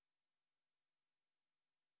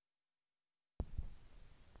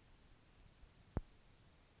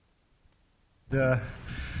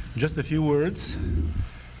Just a few words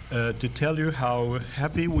to tell you how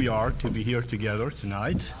happy we are to be here together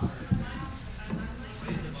tonight.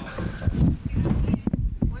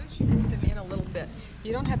 Why don't you move them in a little bit?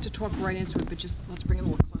 You don't have to talk right into it, but just let's bring it a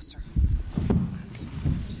little closer.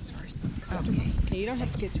 Okay, you don't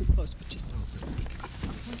have to get too close, but just...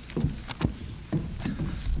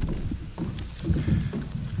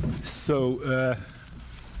 So,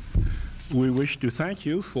 we wish to thank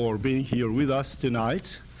you for being here with us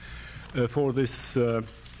tonight for this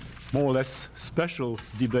more or less special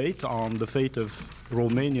debate on the fate of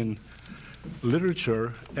Romanian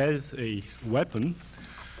literature as a weapon.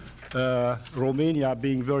 Romania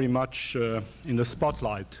being very much in the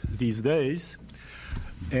spotlight these days.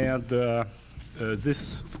 And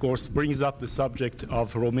this, of course, brings up the subject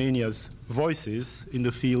of Romania's voices in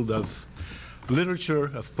the field of literature,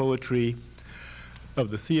 of poetry, of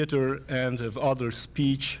the theater, and of other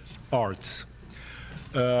speech arts.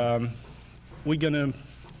 We're going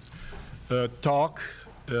to talk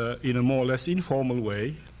in a more or less informal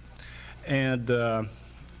way, and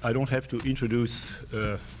I don't have to introduce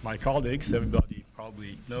my colleagues. Everybody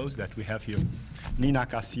probably knows that we have here Nina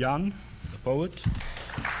Cassian, the poet,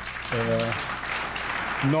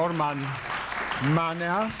 Norman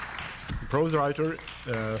Manea, prose writer,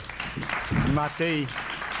 Matei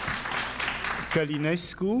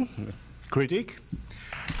Călinescu, critic,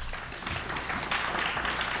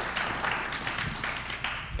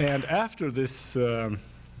 and after this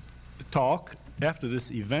talk, after this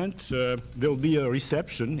event, there'll be a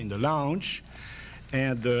reception in the lounge,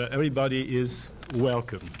 and everybody is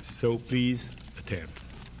welcome, so please attend.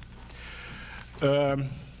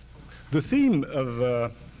 The theme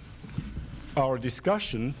of our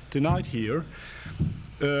discussion tonight here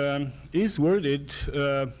is worded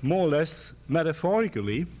more or less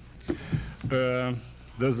metaphorically.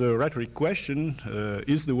 There's a rhetoric question,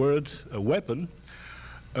 is the word a weapon?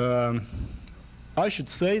 I should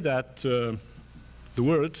say that the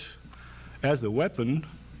word as a weapon,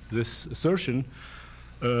 this assertion,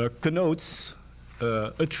 connotes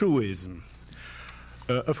a truism.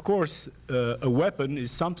 Of course, a weapon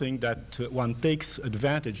is something that one takes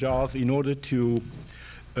advantage of in order to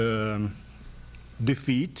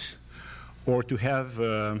defeat or to have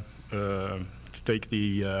to take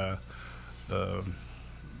the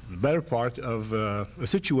better part of a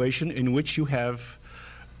situation in which you have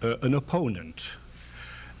an opponent.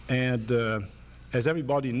 And as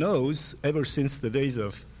everybody knows, ever since the days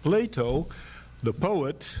of Plato, the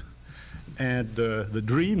poet and the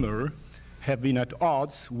dreamer have been at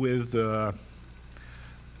odds with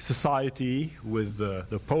society, with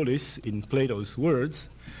the polis, in Plato's words.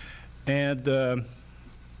 And,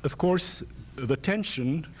 of course, the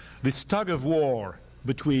tension, this tug of war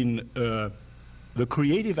between the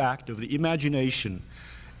creative act of the imagination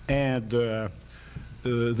and the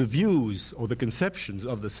views or the conceptions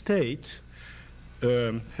of the state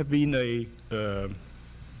have been a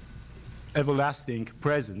everlasting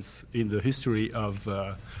presence in the history of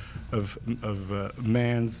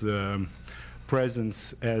man's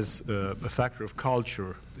presence as a factor of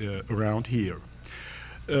culture around here.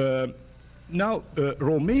 Now,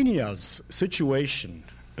 Romania's situation,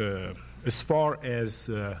 as far as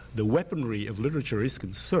the weaponry of literature is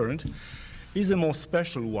concerned, is a more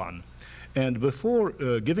special one. And before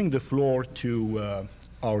giving the floor to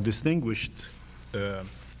our distinguished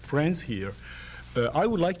friends here, I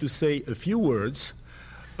would like to say a few words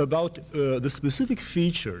about the specific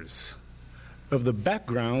features of the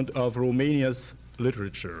background of Romania's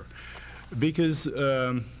literature. Because,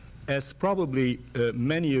 as probably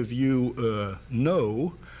many of you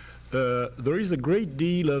know, there is a great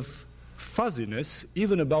deal of fuzziness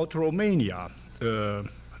even about Romania.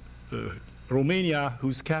 Romania,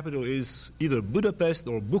 whose capital is either Budapest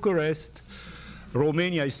or Bucharest.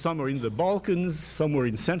 Romania is somewhere in the Balkans, somewhere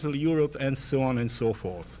in Central Europe, and so on and so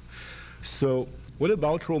forth. So what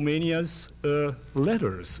about Romania's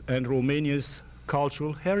letters and Romania's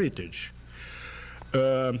cultural heritage?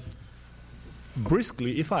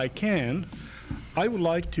 Briskly, if I can, I would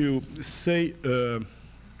like to say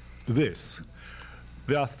this.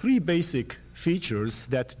 There are three basic features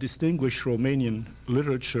that distinguish Romanian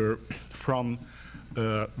literature from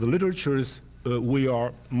the literatures we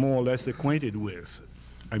are more or less acquainted with.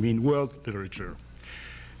 I mean, world literature.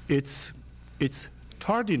 Its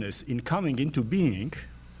tardiness in coming into being.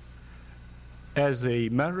 As a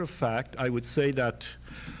matter of fact, I would say that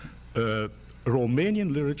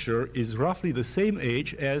Romanian literature is roughly the same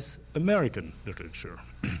age as American literature.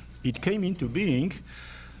 It came into being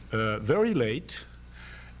very late,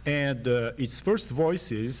 and its first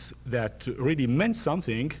voices that really meant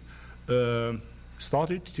something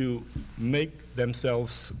started to make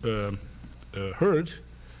themselves heard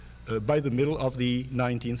by the middle of the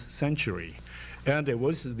 19th century. And there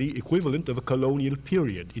was the equivalent of a colonial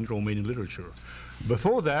period in Romanian literature.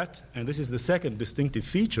 Before that, and this is the second distinctive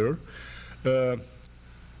feature, there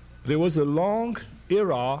was a long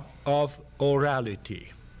era of orality,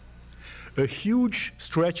 a huge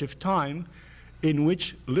stretch of time in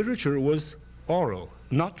which literature was oral,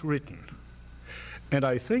 not written. And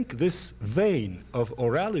I think this vein of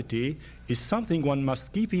orality is something one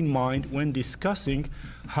must keep in mind when discussing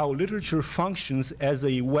how literature functions as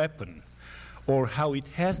a weapon, or how it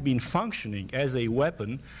has been functioning as a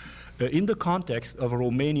weapon in the context of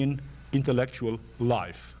Romanian intellectual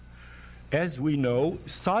life. As we know,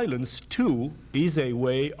 silence too is a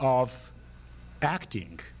way of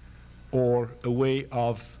acting, or a way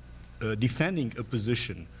of defending a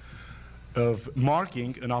position, of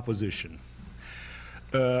marking an opposition.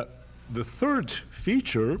 The third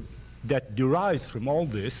feature that derives from all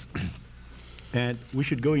this, and we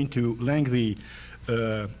should go into lengthy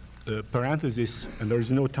parenthesis, and there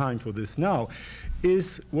is no time for this now,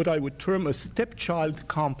 is what I would term a stepchild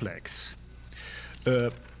complex.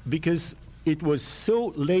 Because it was so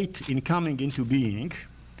late in coming into being,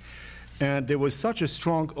 and there was such a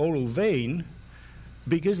strong oral vein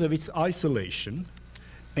because of its isolation,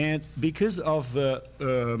 and because of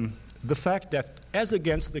the fact that, as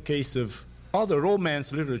against the case of other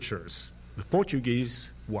Romance literatures, the Portuguese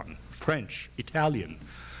one, French, Italian,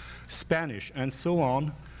 Spanish, and so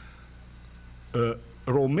on,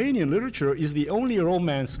 Romanian literature is the only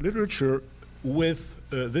Romance literature with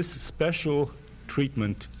this special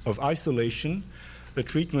treatment of isolation, the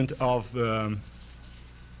treatment of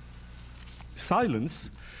silence,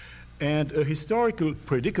 and a historical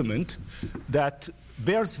predicament that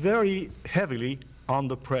bears very heavily on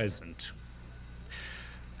the present.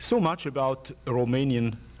 So much about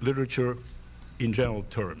Romanian literature in general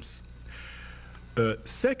terms.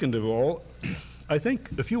 Second of all, I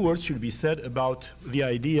think a few words should be said about the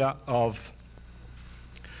idea of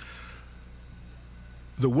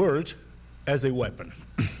the word as a weapon.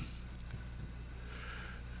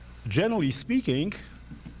 Generally speaking,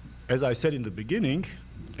 as I said in the beginning,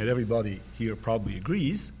 and everybody here probably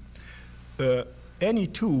agrees, any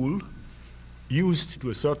tool used to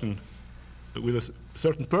with a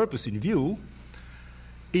certain purpose in view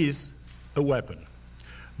is a weapon.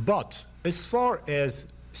 But as far as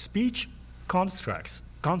speech constructs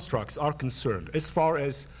are concerned, as far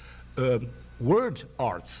as word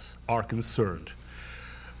arts are concerned,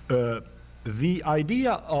 the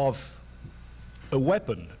idea of a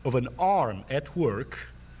weapon, of an arm at work,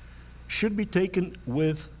 should be taken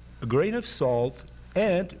with a grain of salt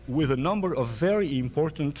and with a number of very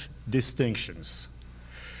important distinctions.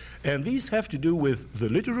 And these have to do with the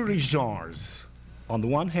literary genres on the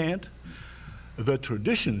one hand, the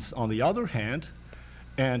traditions on the other hand,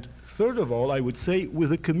 and third of all, I would say, with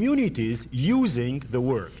the communities using the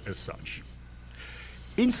word as such.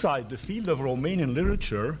 Inside the field of Romanian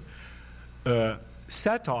literature,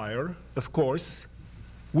 satire, of course,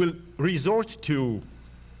 will resort to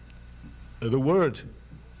the word,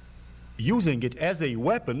 using it as a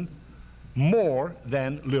weapon more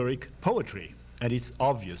than lyric poetry, and it's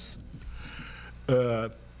obvious.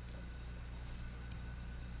 The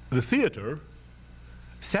theater,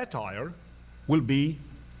 satire, will be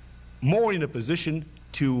more in a position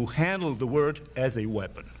to handle the word as a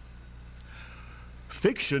weapon.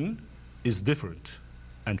 Fiction is different,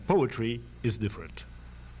 and poetry is different.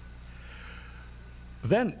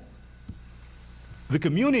 Then, the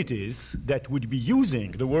communities that would be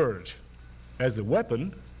using the word as a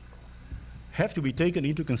weapon have to be taken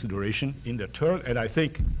into consideration in their turn, and I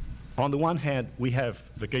think, on the one hand, we have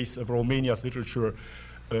the case of Romania's literature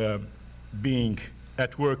being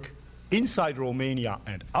at work inside Romania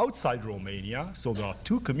and outside Romania, so there are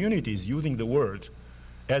two communities using the word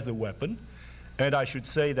as a weapon, and I should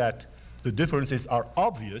say that the differences are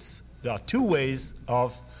obvious. There are two ways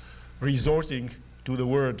of resorting to the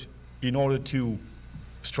word in order to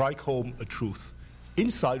strike home a truth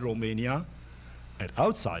inside Romania and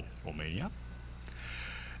outside Romania.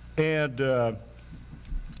 And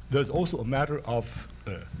there's also a matter of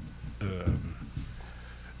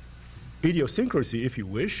idiosyncrasy, if you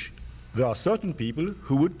wish. There are certain people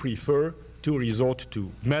who would prefer to resort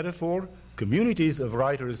to metaphor, communities of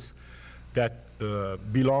writers that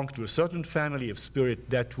belong to a certain family of spirit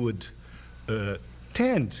that would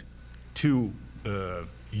tend to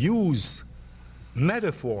use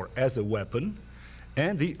metaphor as a weapon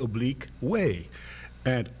and the oblique way.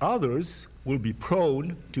 And others will be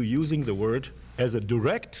prone to using the word as a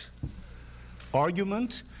direct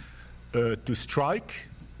argument to strike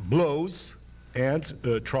blows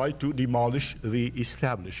and try to demolish the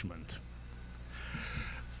establishment.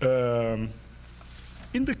 In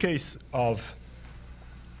the case of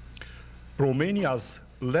Romania's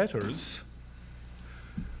letters,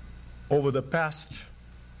 over the past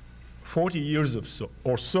 40 years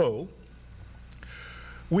or so,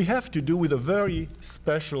 we have to do with a very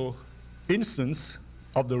special instance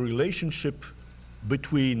of the relationship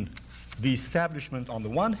between the establishment on the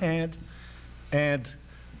one hand and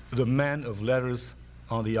the man of letters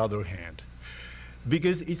on the other hand.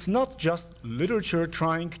 Because it's not just literature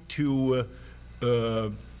trying to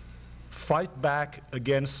fight back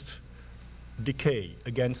against decay,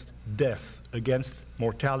 against death, against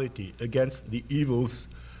mortality, against the evils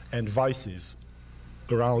and vices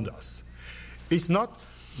around us. It's not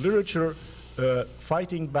literature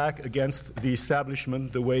fighting back against the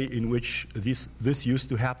establishment the way in which this used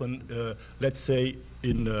to happen, let's say,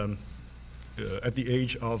 at the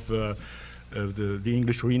age of the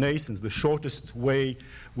English Renaissance, the shortest way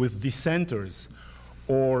with dissenters.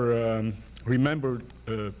 Or remember,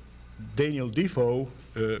 Daniel Defoe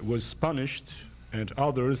was punished, and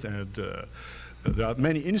others, and there are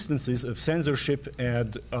many instances of censorship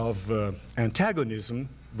and of antagonism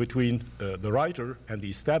between the writer and the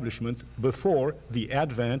establishment before the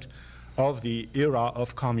advent of the era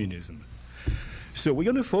of communism. So we're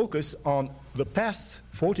going to focus on the past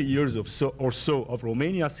 40 years or so of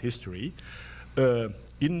Romania's history on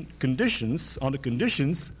the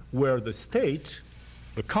conditions where the state,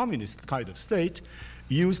 the communist kind of state,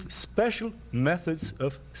 used special methods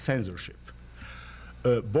of censorship.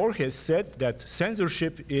 Borges said that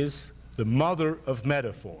censorship is the mother of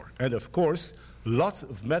metaphor. And of course, lots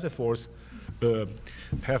of metaphors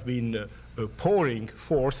have been pouring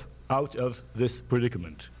forth out of this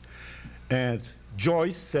predicament. And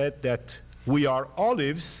Joyce said that we are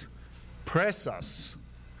olives, press us.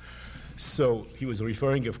 So he was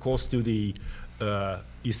referring, of course, to the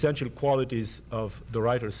essential qualities of the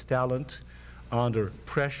writer's talent. Under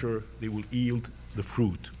pressure, they will yield the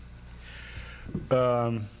fruit.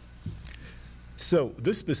 So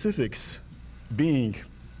the specifics being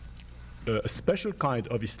a special kind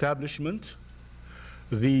of establishment,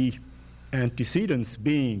 the antecedents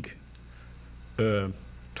being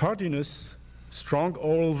tardiness, strong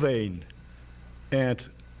oral vein, and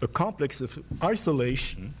a complex of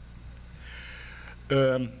isolation,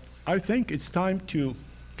 I think it's time to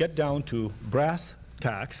get down to brass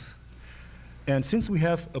tacks. And since we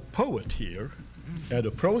have a poet here, and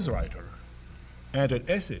a prose writer, and an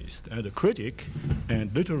essayist, and a critic,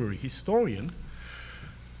 and literary historian,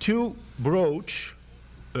 to broach,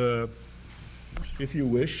 if you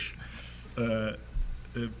wish,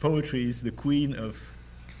 poetry is the queen of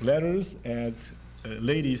letters, and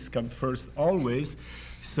ladies come first always.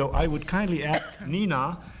 So I would kindly ask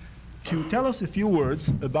Nina to tell us a few words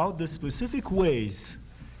about the specific ways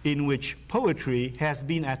in which poetry has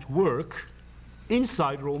been at work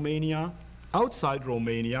inside Romania, outside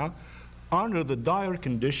Romania, under the dire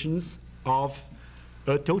conditions of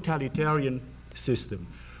a totalitarian system.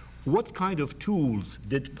 What kind of tools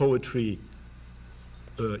did poetry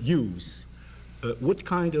use? What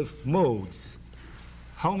kind of modes?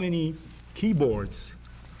 How many keyboards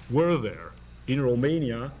were there in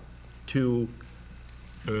Romania to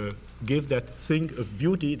give that thing of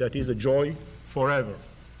beauty that is a joy forever?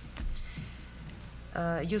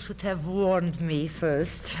 You should have warned me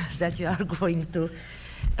first that you are going to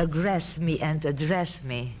aggress me and address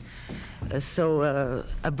me so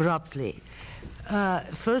abruptly.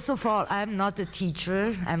 First of all, I'm not a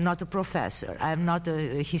teacher, I'm not a professor, I'm not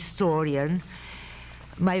a historian.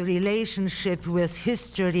 My relationship with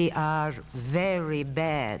history are very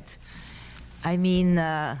bad. I mean,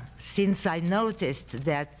 since I noticed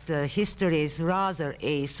that history is rather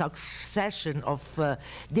a succession of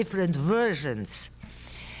different versions,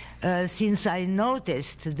 since I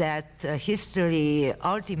noticed that history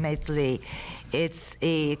ultimately it's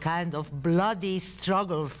a kind of bloody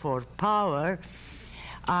struggle for power,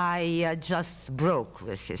 I just broke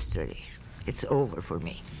with history. It's over for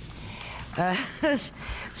me.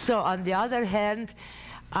 So on the other hand,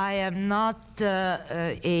 I am not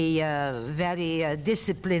a very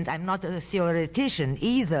disciplined, I'm not a theoretician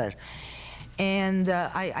either. And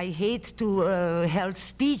I hate to hold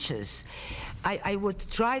speeches. I would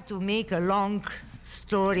try to make a long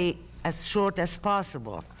story as short as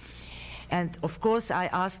possible. And of course, I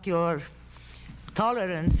ask your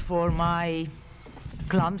tolerance for my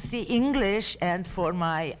clumsy English and for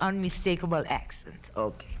my unmistakable accent.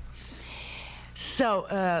 Okay.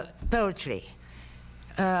 So, poetry.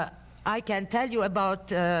 I can tell you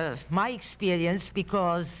about my experience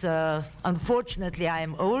because, unfortunately, I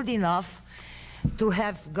am old enough to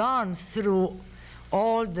have gone through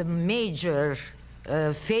all the major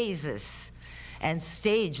phases and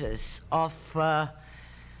stages of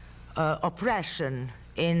oppression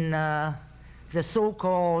in the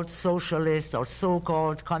so-called socialist or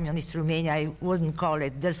so-called communist Romania. I wouldn't call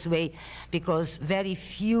it this way because very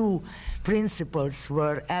few principles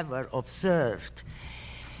were ever observed.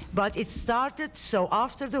 But it started, so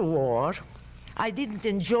after the war, I didn't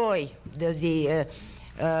enjoy the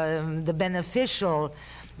beneficial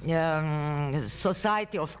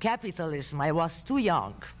society of capitalism. I was too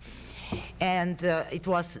young. And it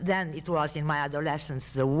was in my adolescence,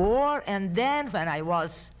 the war, and then when I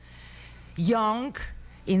was young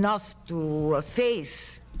enough to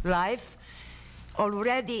face life,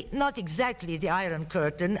 already, not exactly the Iron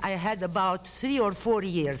Curtain, I had about 3 or 4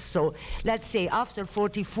 years. So let's say after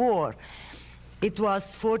 44, it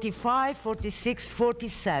was 45, 46,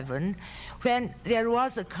 47, when there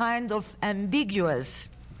was a kind of ambiguous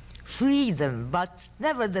freedom, but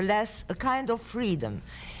nevertheless a kind of freedom.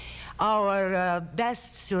 Our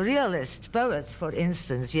best surrealist poets, for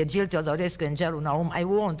instance, Virgil Teodorescu and Gelu Naum, I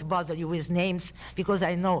won't bother you with names because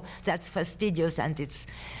I know that's fastidious and it's...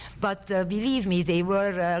 But believe me, they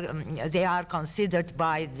are considered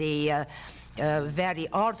by the very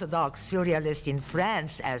orthodox surrealists in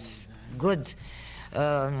France as good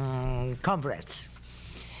comrades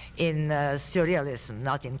in surrealism,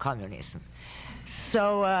 not in communism.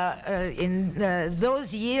 So in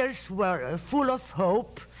those years were full of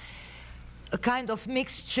hope, a kind of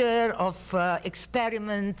mixture of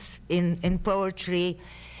experiments in poetry,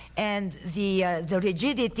 and the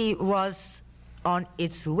rigidity was on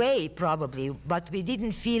its way probably, but we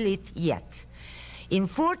didn't feel it yet. In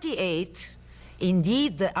 48,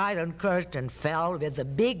 indeed, the Iron Curtain fell with a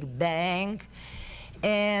big bang,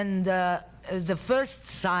 and the first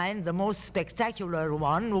sign, the most spectacular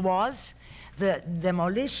one, was the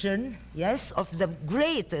demolition, yes, of the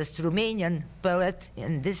greatest Romanian poet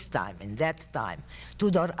in that time,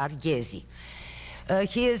 Tudor Arghezi.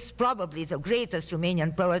 He is probably the greatest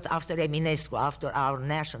Romanian poet after Eminescu, after our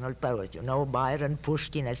national poet, you know, Byron,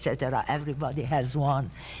 Pushkin, etc. Everybody has one.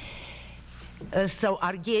 So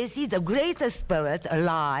Arghezi, the greatest poet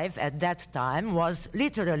alive at that time, was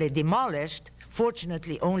literally demolished,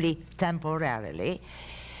 fortunately only temporarily,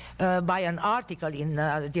 by an article in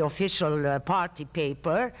the official party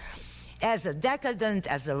paper, as a decadent,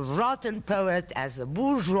 as a rotten poet, as a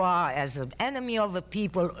bourgeois, as an enemy of the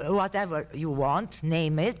people, whatever you want,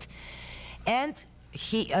 name it. And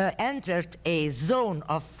he entered a zone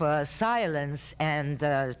of silence and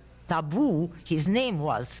taboo. His name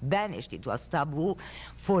was banished, it was taboo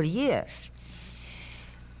for years.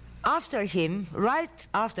 After him, right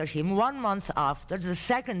after him, 1 month after, the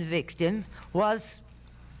second victim was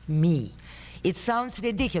me. It sounds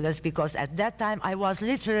ridiculous because at that time I was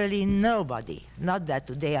literally nobody. Not that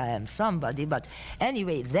today I am somebody, but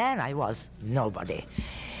anyway, then I was nobody.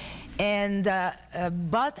 And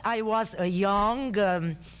but I was a young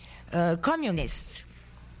communist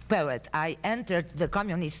poet. I entered the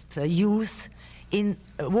communist youth in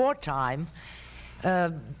wartime,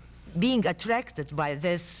 being attracted by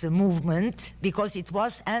this movement because it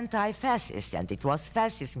was anti-fascist and it was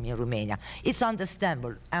fascism in Romania. It's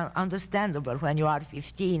understandable when you are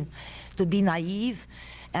 15 to be naive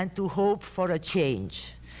and to hope for a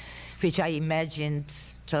change, which I imagined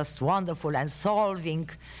just wonderful and solving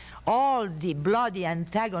all the bloody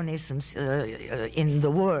antagonisms in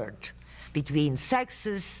the world between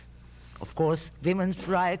sexes. Of course, women's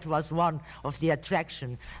rights was one of the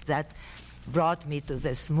attraction that brought me to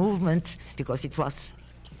this movement because it was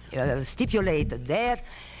stipulated there,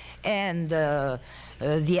 and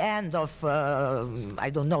the end of, I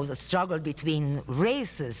don't know, the struggle between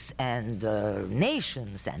races and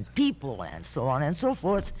nations and people and so on and so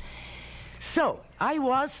forth. So I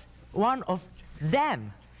was one of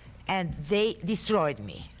them, and they destroyed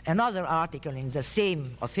me. Another article in the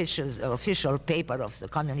same official paper of the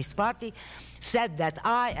Communist Party said that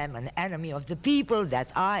I am an enemy of the people, that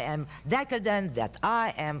I am decadent, that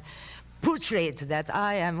I am portrayed, that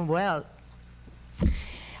I am, well,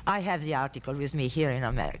 I have the article with me here in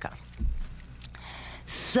America.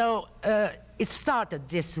 So it started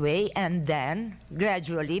this way, and then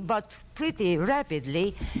gradually, but pretty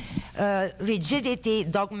rapidly, rigidity,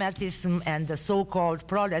 dogmatism, and the so-called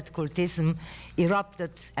prolet cultism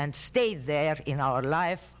erupted and stayed there in our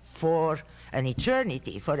life for an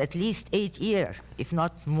eternity, for at least 8 years, if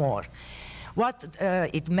not more. What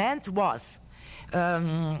it meant was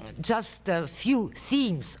just a few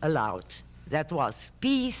themes allowed. That was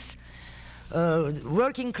peace,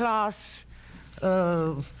 working class,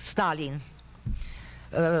 Stalin,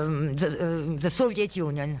 the Soviet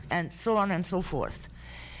Union, and so on and so forth.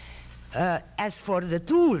 As for the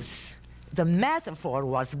tools, the metaphor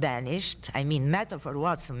was banished. I mean, metaphor,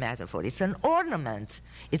 what's a metaphor? It's an ornament.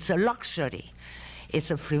 It's a luxury.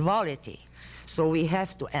 It's a frivolity. So we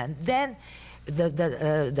have to, and then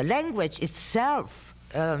the language itself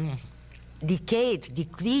decayed,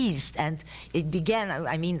 decreased, and it began,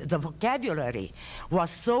 I mean, the vocabulary was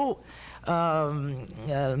so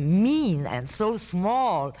mean and so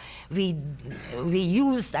small. We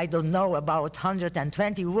used, I don't know, about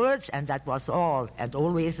 120 words, and that was all, and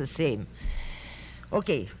always the same.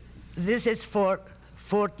 Okay, this is for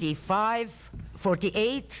 45,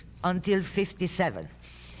 48 until 57,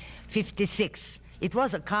 56. It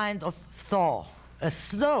was a kind of thaw, a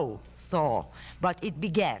slow thaw, but it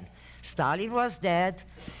began. Stalin was dead,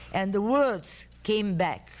 and the words came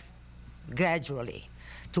back gradually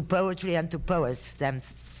to poetry and to poets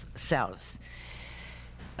themselves.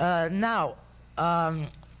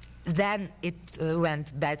 Then it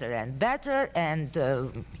went better and better, and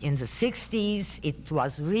in the 60s it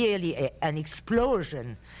was really an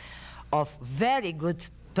explosion of very good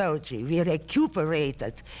poetry. We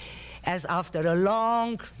recuperated, as after a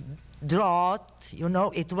long drought, you know,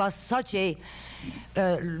 it was such a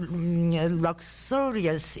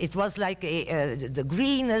luxurious, it was like the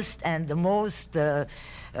greenest and the most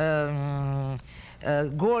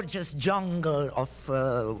gorgeous jungle of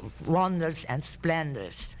wonders and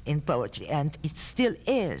splendors in poetry, and it still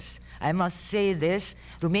is. I must say this,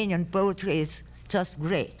 Romanian poetry is just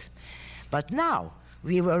great. But now,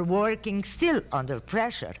 we were working still under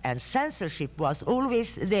pressure, and censorship was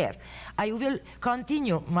always there. I will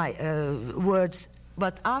continue my words,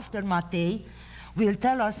 but after Matei will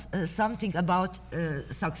tell us something about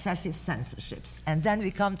successive censorships, and then we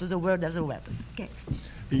come to the word as a weapon. Okay.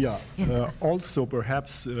 Yeah. Also,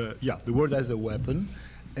 perhaps, the word as a weapon,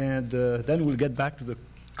 and then we'll get back to the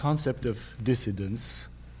concept of dissidence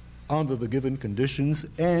under the given conditions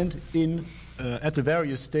and in at the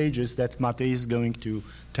various stages that Matei is going to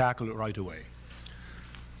tackle right away.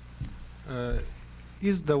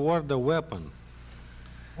 Is the word a weapon?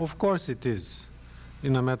 Of course it is,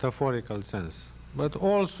 in a metaphorical sense. But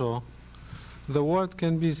also, the word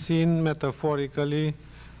can be seen metaphorically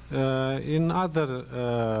in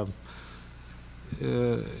other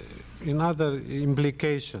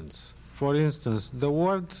implications. For instance, the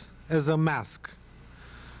word as a mask.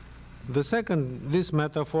 This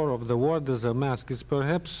metaphor of the word as a mask is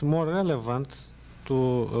perhaps more relevant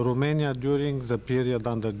to Romania during the period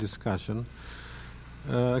under discussion.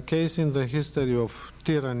 A case in the history of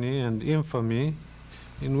tyranny and infamy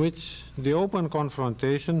in which the open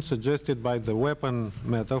confrontation suggested by the weapon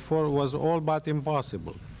metaphor was all but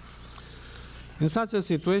impossible. In such a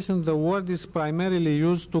situation, the word is primarily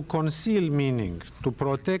used to conceal meaning, to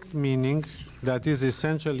protect meaning that is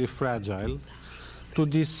essentially fragile, to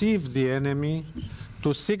deceive the enemy,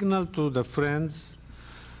 to signal to the friends.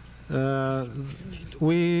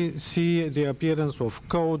 We see the appearance of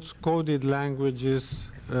codes, coded languages,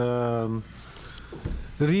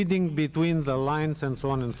 reading between the lines, and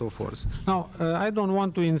so on and so forth. Now, I don't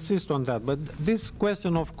want to insist on that, but this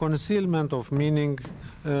question of concealment of meaning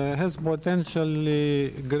has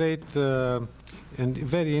potentially great and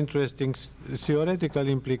very interesting theoretical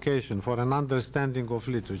implication for an understanding of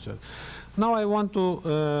literature. Now I want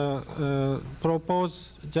to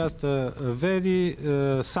propose just a very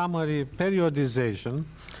summary periodization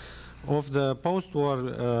of the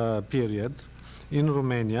post-war period in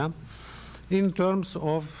Romania in terms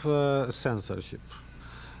of censorship.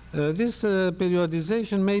 This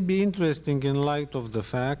periodization may be interesting in light of the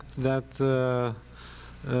fact that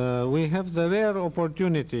we have the rare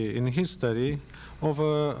opportunity in history of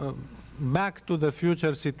a back to the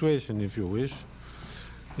future situation, if you wish,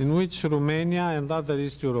 in which Romania and other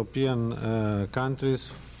East European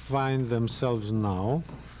countries find themselves now.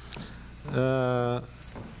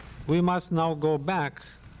 We must now go back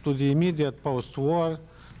to the immediate post-war,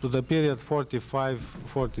 to the period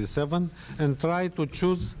 45-47, and try to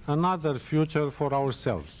choose another future for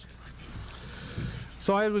ourselves.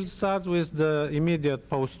 So I will start with the immediate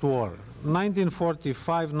post-war.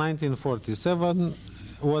 1945-1947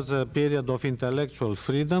 was a period of intellectual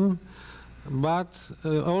freedom, but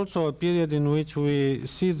also a period in which we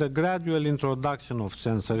see the gradual introduction of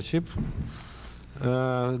censorship.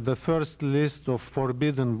 The first list of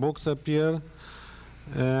forbidden books appear,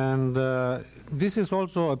 and this is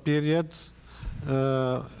also a period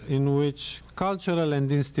in which cultural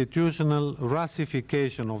and institutional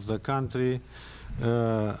Russification of the country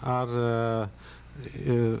are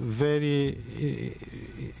very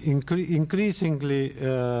increasingly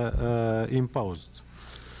imposed.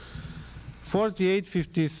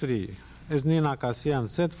 48-53, as Nina Cassian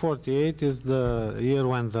said, 48 is the year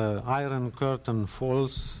when the Iron Curtain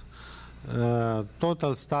falls.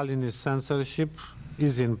 Total Stalinist censorship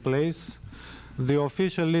is in place. The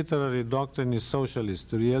official literary doctrine is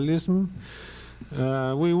socialist realism.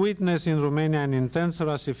 We witness in Romania an intense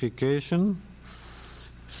Russification.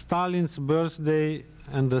 Stalin's birthday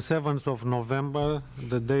and the 7th of November,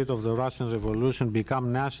 the date of the Russian Revolution,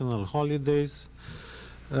 become national holidays.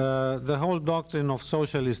 The whole doctrine of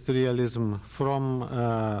socialist realism from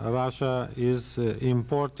Russia is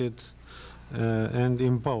imported and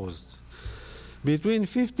imposed. Between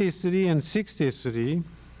 53 and 63,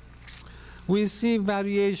 we see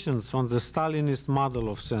variations on the Stalinist model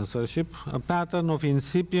of censorship, a pattern of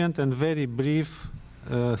incipient and very brief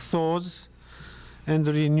thaws and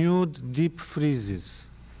renewed deep freezes.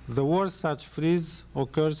 The worst such freeze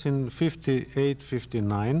occurs in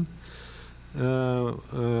 58-59,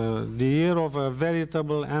 the year of a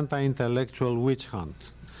veritable anti-intellectual witch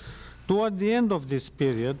hunt. Toward the end of this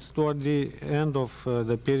period, toward the end of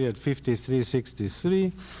the period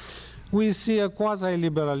 53-63, we see a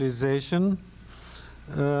quasi-liberalization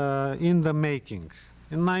in the making.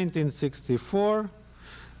 In 1964,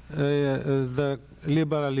 the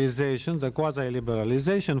liberalization, the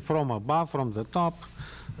quasi-liberalization from above, from the top,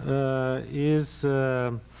 is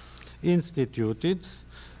instituted.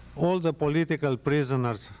 All the political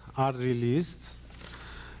prisoners are released.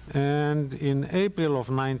 And in April of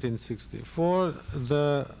 1964,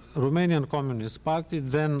 the Romanian Communist Party,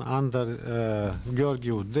 then under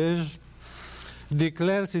WWII,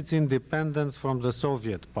 declares its independence from the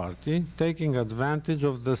Soviet Party, taking advantage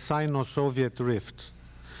of the Sino-Soviet rift.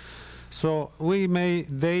 So we may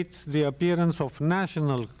date the appearance of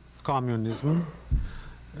national communism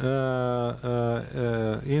in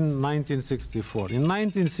 1964. In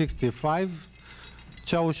 1965,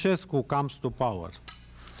 Ceausescu comes to power.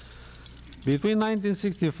 Between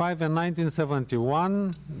 1965 and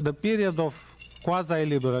 1971, the period of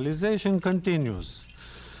quasi-liberalization continues.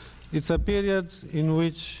 It's a period in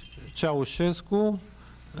which Ceausescu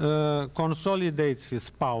consolidates his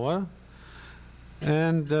power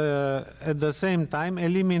and at the same time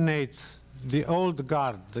eliminates the old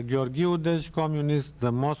guard, the WWII communists,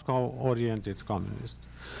 the Moscow-oriented communists.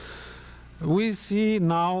 We see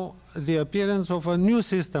now the appearance of a new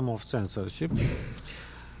system of censorship,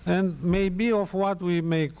 and maybe of what we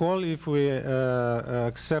may call, if we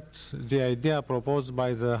accept the idea proposed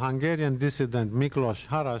by the Hungarian dissident Miklos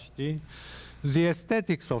Haraszti, the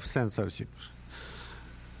aesthetics of censorship.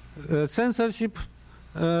 Censorship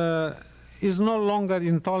is no longer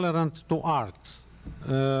intolerant to art.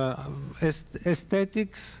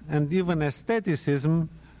 Aesthetics and even aestheticism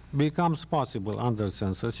becomes possible under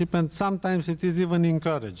censorship, and sometimes it is even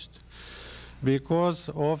encouraged because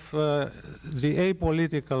of the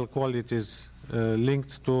apolitical qualities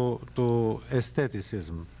linked to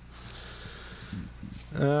aestheticism.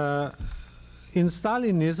 In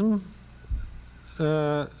Stalinism,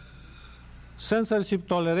 censorship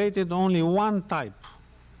tolerated only one type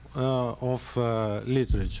of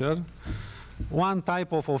literature, one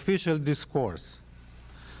type of official discourse.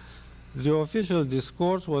 The official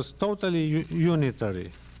discourse was totally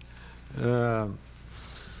unitary.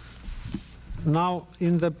 Now,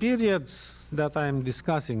 in the period that I am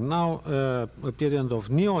discussing now, a period of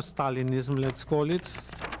neo-Stalinism, let's call it,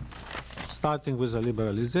 starting with the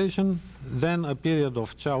liberalization, then a period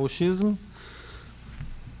of Ceausescu,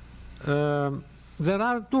 there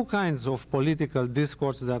are two kinds of political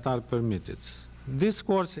discourse that are permitted.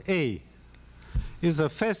 Discourse A is a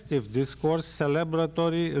festive discourse,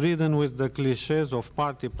 celebratory, ridden with the cliches of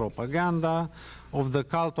party propaganda, of the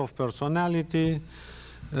cult of personality.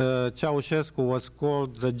 Ceausescu was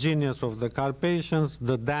called the genius of the Carpathians,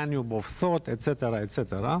 the Danube of thought, etc.,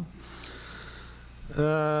 etc.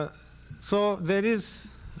 So there is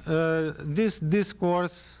this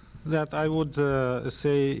discourse that I would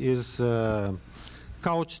say is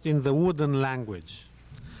couched in the wooden language.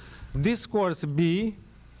 Discourse B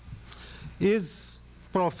is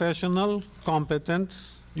professional, competent,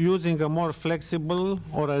 using a more flexible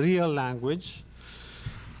or a real language.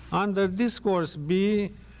 Under discourse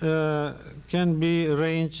B can be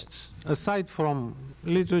ranged, aside from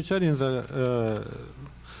literature in the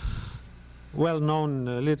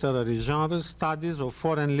well-known literary genres, studies of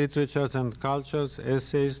foreign literatures and cultures,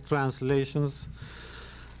 essays, translations.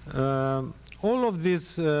 All of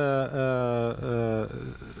these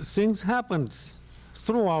things happened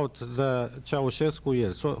throughout the Ceausescu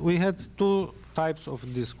years. So we had two types of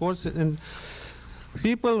discourse, and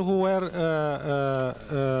people who were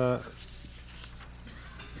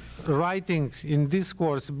writing in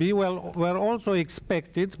discourse B were also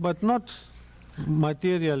expected, but not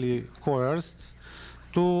materially coerced,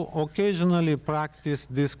 to occasionally practice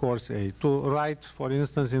discourse A, to write, for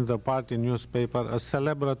instance, in the party newspaper a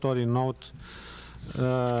celebratory note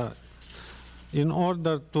in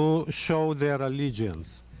order to show their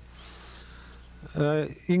allegiance.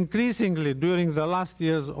 Increasingly, during the last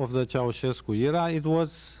years of the Ceausescu era, it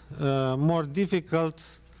was more difficult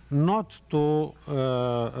not to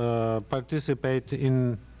participate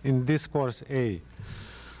in discourse A.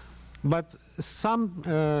 But some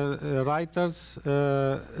writers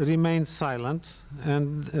remained silent,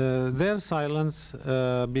 and their silence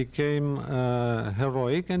became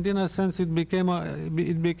heroic, and in a sense it became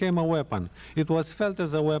a weapon. It was felt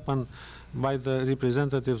as a weapon by the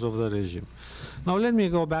representatives of the regime. Now let me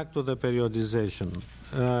go back to the periodization.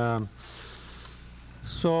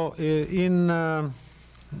 So in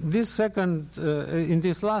this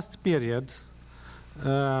last period,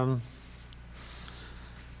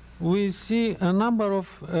 we see a number of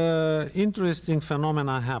interesting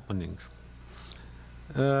phenomena happening.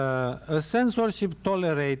 A censorship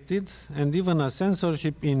tolerated and even a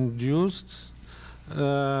censorship induced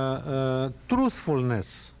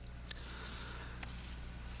truthfulness.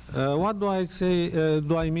 What do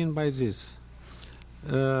I mean by this?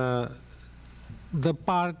 The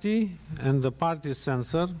party and the party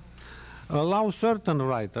censor allow certain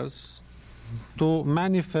writers to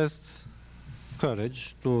manifest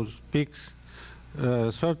courage, to speak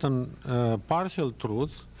certain partial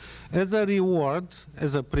truths as a reward,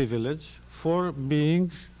 as a privilege for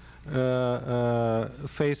being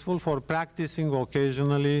faithful, for practicing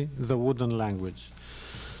occasionally the wooden language.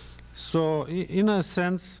 So in a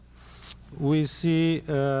sense, we see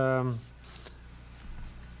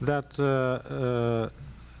that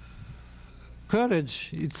courage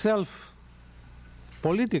itself,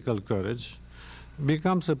 political courage,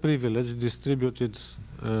 becomes a privilege distributed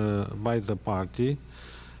by the party,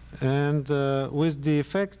 and with the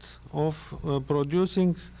effect of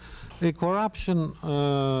producing a corruption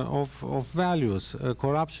of values, a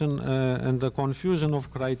corruption and the confusion of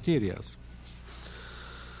criteria.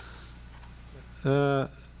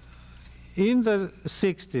 In the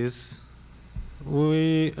 60s,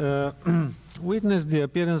 we witnessed the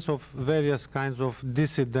appearance of various kinds of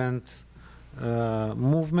dissident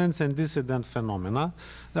movements and dissident phenomena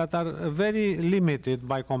that are very limited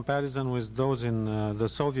by comparison with those in the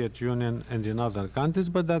Soviet Union and in other countries,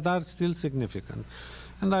 but that are still significant.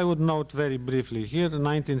 And I would note very briefly here,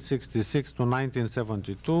 1966 to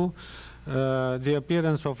 1972, the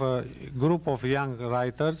appearance of a group of young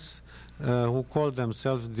writers who called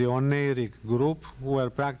themselves the Oniric Group, who were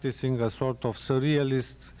practicing a sort of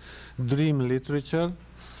surrealist dream literature.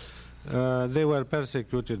 They were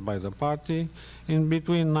persecuted by the party. In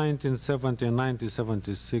between 1970 and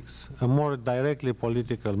 1976, a more directly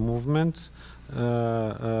political movement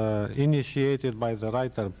initiated by the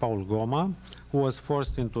writer Paul Goma, who was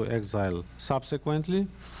forced into exile subsequently.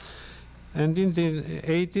 And in the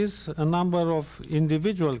 80s, a number of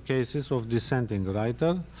individual cases of dissenting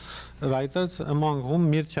writers, among whom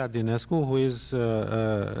Mircea Dinescu, who is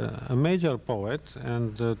a major poet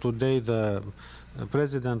and today the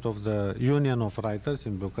president of the Union of Writers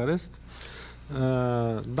in Bucharest,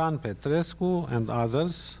 Dan Petrescu and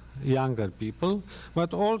others, younger people,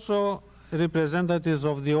 but also representatives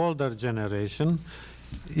of the older generation,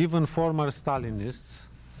 even former Stalinists,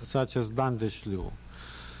 such as Dan Deșliu.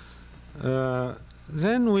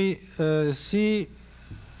 Then we see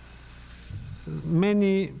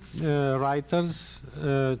many writers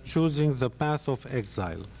choosing the path of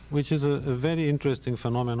exile, which is a very interesting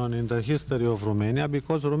phenomenon in the history of Romania,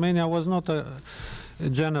 because Romania was not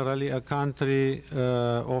generally a country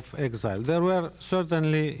of exile. There were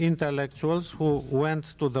certainly intellectuals who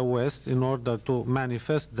went to the West in order to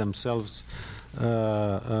manifest themselves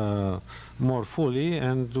more fully,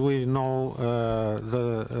 and we know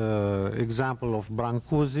the example of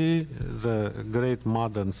Brancusi, the great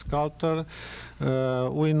modern sculptor.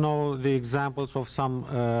 We know the examples of some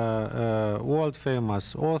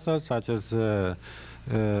world-famous authors such as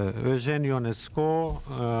Eugene Ionesco,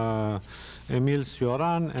 Emil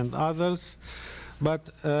Cioran, and others, but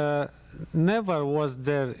never was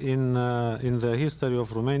there in the history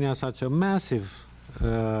of Romania such a massive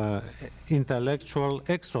intellectual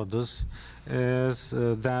exodus as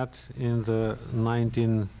that in the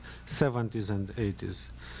 1970s and 80s.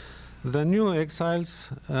 The new exiles,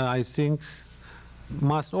 I think,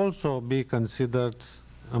 must also be considered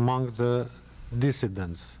among the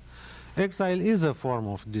dissidents. Exile is a form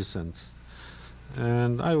of dissent.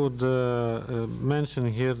 And I would mention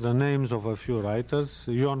here the names of a few writers: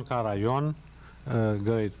 Ion Caraion,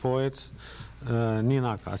 great poet,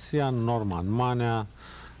 Nina Cassian, Norman Manea,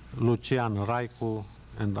 Lucian Raicu,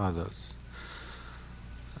 and others.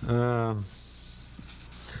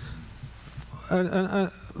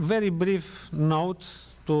 A very brief note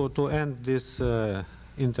to end this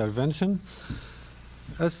intervention.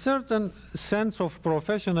 A certain sense of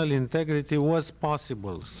professional integrity was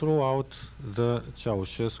possible throughout the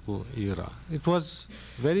Ceausescu era. It was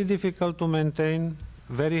very difficult to maintain,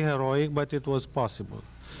 very heroic, but it was possible.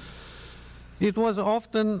 It was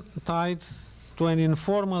often tied to an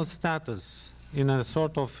informal status in a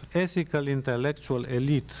sort of ethical intellectual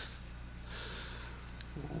elite,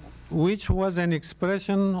 which was an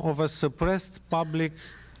expression of a suppressed public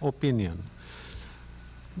opinion.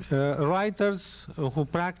 Writers who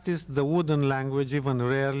practiced the wooden language, even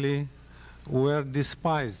rarely, were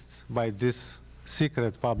despised by this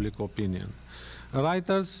secret public opinion.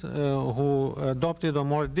 Writers who adopted a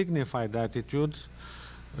more dignified attitude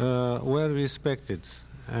were respected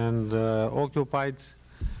and occupied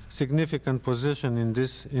significant position in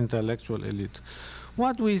this intellectual elite.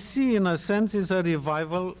 What we see, in a sense, is a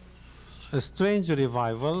revival, a strange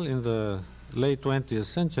revival in the late 20th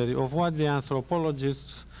century of what the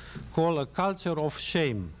anthropologists call a culture of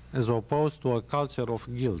shame as opposed to a culture of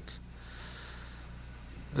guilt.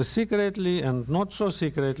 A secretly and not so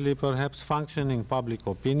secretly perhaps functioning public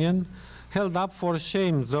opinion held up for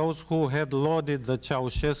shame those who had lauded the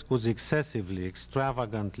Ceausescus excessively,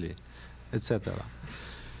 extravagantly, etc.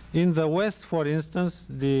 In the West, for instance,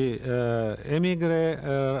 the emigre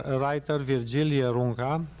writer Virgilie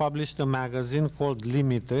Runca published a magazine called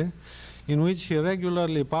Limite, in which he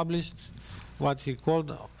regularly published what he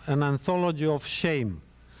called an anthology of shame,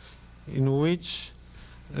 in which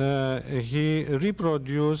he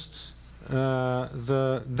reproduced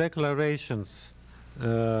the declarations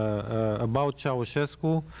about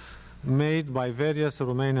Ceausescu made by various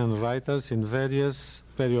Romanian writers in various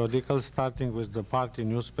periodicals, starting with the party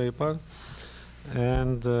newspaper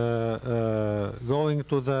and going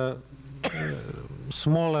to the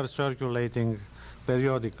smaller circulating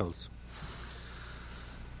periodicals.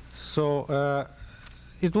 So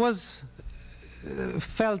it was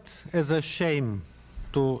felt as a shame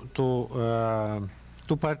to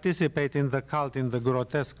participate in the cult, in the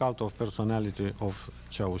grotesque cult of personality of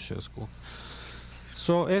Ceausescu.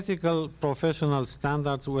 So ethical professional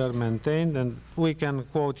standards were maintained, and we can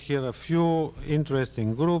quote here a few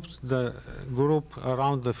interesting groups. The group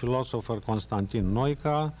around the philosopher Constantin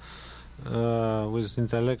Noica, with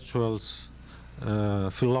intellectuals,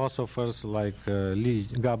 philosophers like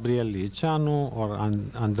Gabriel Liceanu or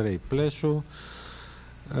Andrei Pleșu.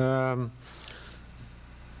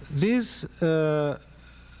 These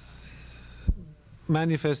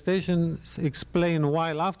manifestations explain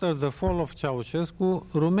why, after the fall of Ceausescu,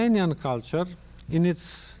 Romanian culture, in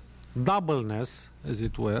its doubleness, as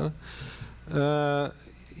it were,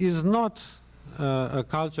 is not a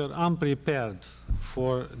culture unprepared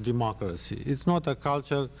for democracy. It's not a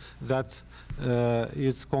culture that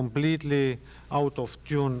is completely out of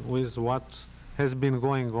tune with what has been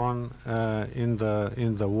going on in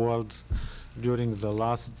the world during the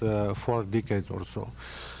last 4 decades or so.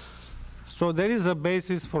 So there is a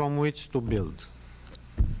basis from which to build.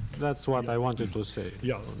 That's what I wanted to say.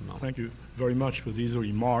 Yeah, thank you very much for these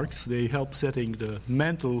remarks. They help setting the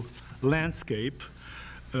mental landscape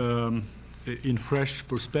in fresh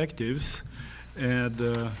perspectives, and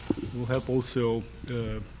will help also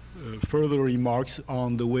further remarks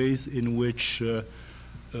on the ways in which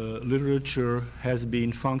literature has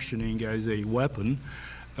been functioning as a weapon.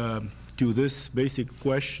 To this basic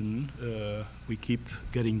question we keep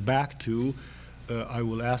getting back to, I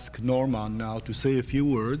will ask Norman now to say a few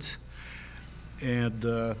words, and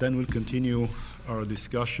then we'll continue our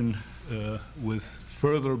discussion with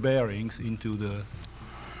further bearings into the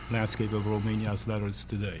landscape of Romania's letters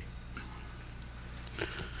today.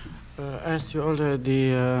 As you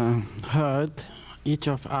already heard, each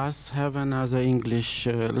of us have another English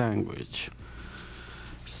language.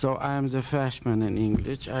 So I am the freshman in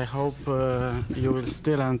English. I hope you will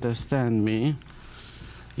still understand me.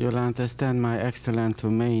 You'll understand my excellent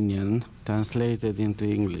Romanian translated into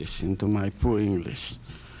English, into my poor English.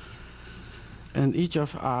 And each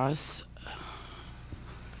of us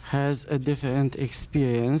has a different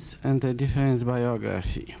experience and a different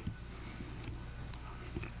biography.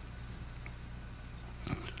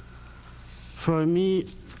 For me,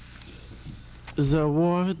 the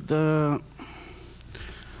word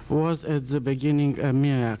was at the beginning a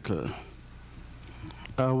miracle,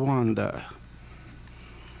 a wonder.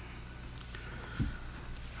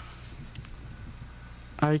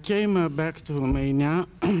 I came back to Romania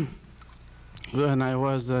when I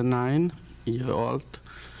was 9-year-old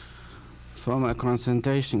from a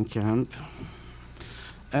concentration camp.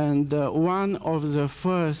 And one of the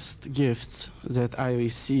first gifts that I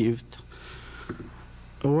received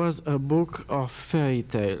was a book of fairy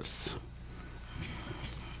tales.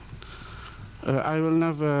 I will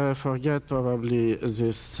never forget probably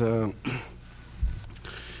this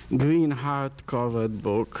green hard-covered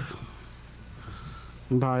book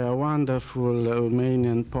by a wonderful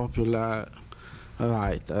Romanian popular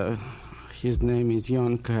writer. His name is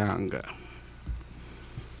Ion Creangă.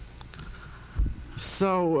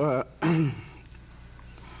 So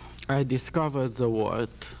I discovered the word,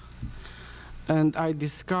 and I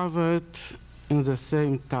discovered in the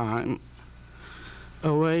same time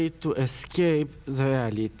a way to escape the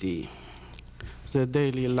reality, the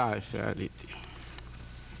daily life reality.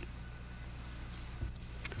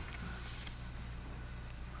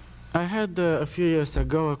 I had a few years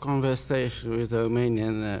ago a conversation with a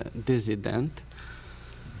Romanian dissident,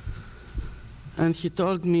 and he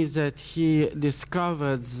told me that he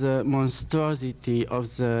discovered the monstrosity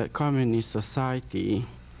of the communist society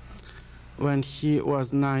when he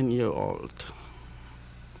was 9-year-old.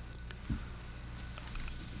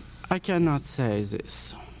 I cannot say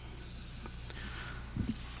this.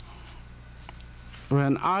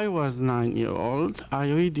 When I was 9-year-old, I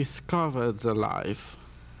rediscovered the life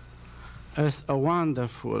as a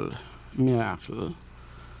wonderful miracle,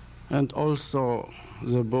 and also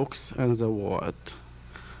the books and the word.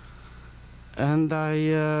 And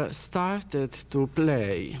I started to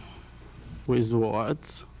play with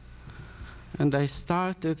words, and I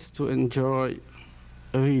started to enjoy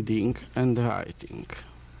reading and writing.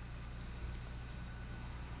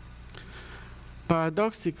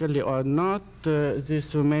 Paradoxically or not,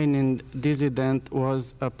 this Romanian dissident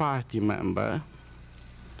was a party member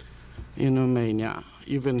in Romania.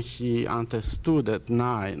 Even he understood at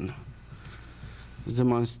 9 the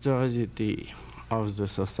monstrosity of the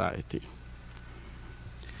society.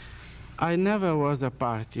 I never was a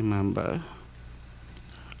party member,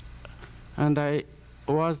 and I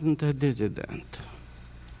wasn't a dissident.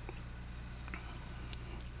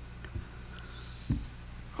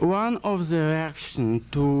 One of the reactions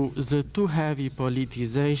to the too heavy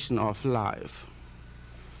politicization of life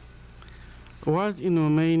was in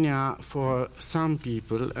Romania, for some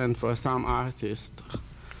people and for some artists,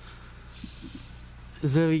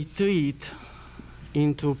 the retreat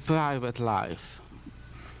into private life,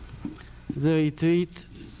 the retreat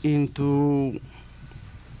into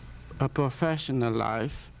a professional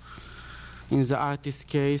life, in the artist's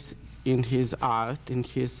case, in his art, in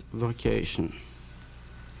his vocation.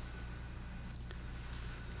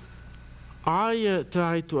 I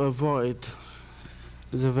try to avoid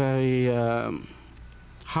the very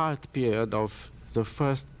hard period of the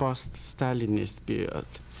first post-Stalinist period,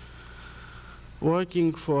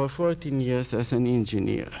 working for 14 years as an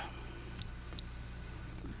engineer.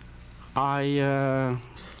 I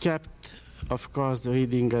kept, of course,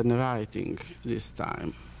 reading and writing this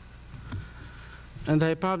time. And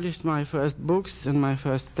I published my first books and my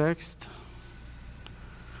first text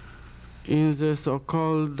in the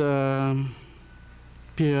so-called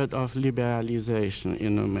period of liberalization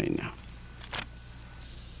in Romania.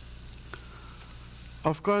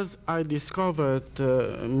 Of course, I discovered,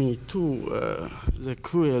 me too, the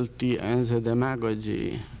cruelty and the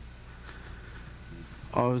demagogy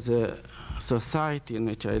of the society in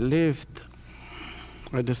which I lived.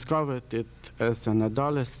 I discovered it as an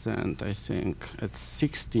adolescent, I think, at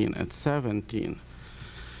 16, at 17.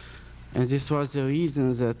 And this was the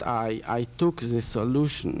reason that I took this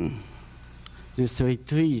solution, this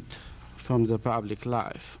retreat from the public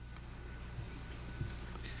life.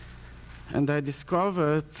 And I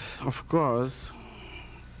discovered, of course,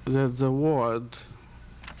 that the word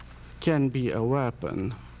can be a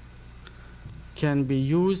weapon, can be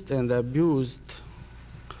used and abused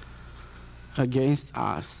against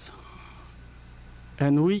us.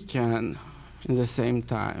 And we can, in the same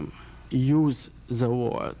time, use the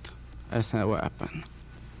word as a weapon.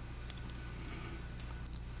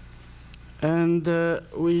 And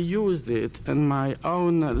we used it, and my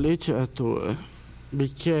own literature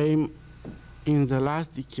became, in the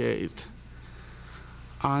last decade,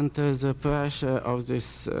 under the pressure of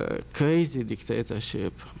this crazy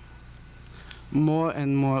dictatorship, more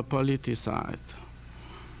and more politicized.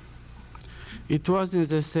 It was in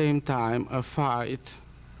the same time a fight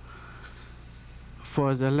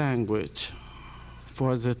for the language,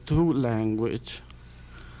 for the true language,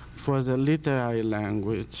 for the literary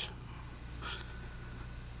language,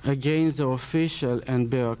 against the official and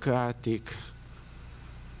bureaucratic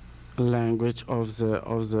language of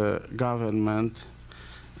the government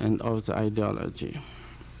and of the ideology.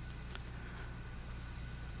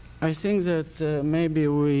 I think that maybe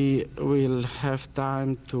we will have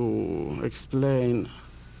time to explain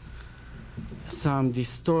some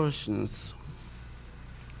distortions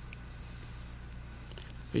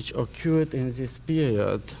which occurred in this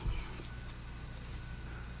period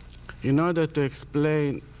in order to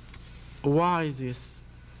explain why this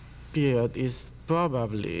period is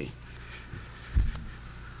probably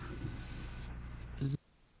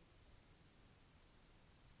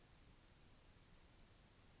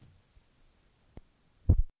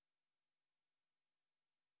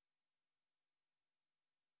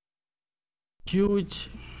huge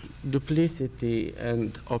duplicity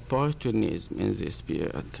and opportunism in this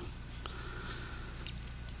period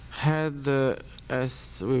had,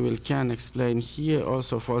 as we can explain here,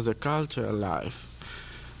 also for the cultural life,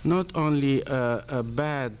 not only a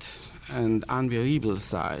bad and unbearable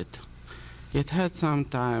side, it had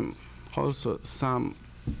sometimes also some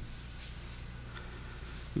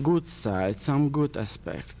good sides, some good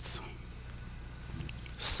aspects.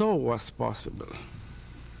 So was possible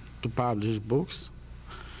to publish books,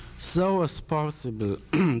 so was possible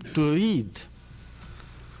to read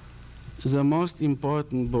the most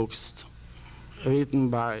important books written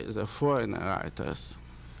by the foreign writers.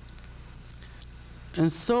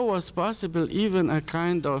 And so was possible even a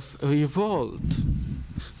kind of revolt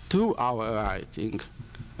through our writing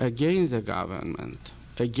against the government,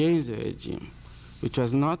 against the regime, which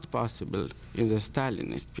was not possible in the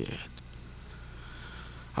Stalinist period.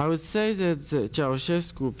 I would say that the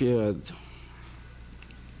Ceausescu period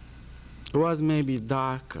was maybe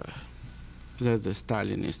darker than the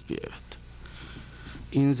Stalinist period.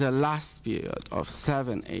 In the last period of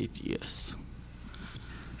 7-8 years.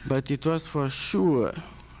 But it was for sure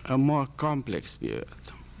a more complex period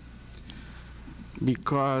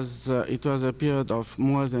because it was a period of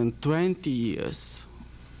more than 20 years.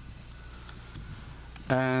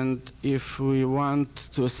 And if we want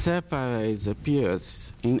to separate the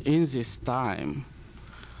periods in this time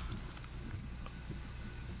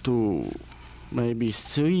to maybe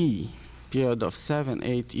 3 periods of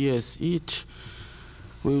 7-8 years each,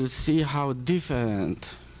 we will see how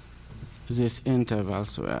different these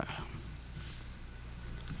intervals were.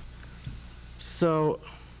 So,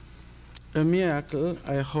 a miracle,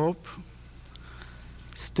 I hope,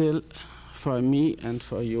 still for me and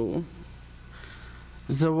for you.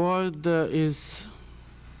 The world is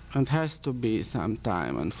and has to be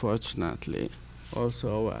sometime, unfortunately, also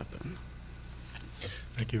a weapon.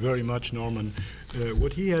 Thank you very much, Norman.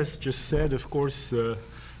 What he has just said, of course,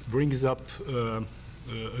 brings up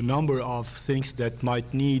a number of things that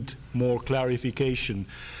might need more clarification.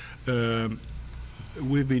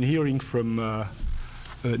 We've been hearing from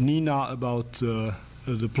Nina about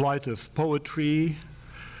the plight of poetry.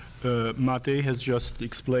 Matei has just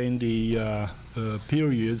explained the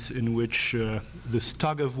periods in which this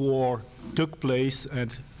tug of war took place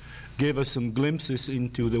and gave us some glimpses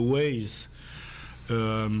into the ways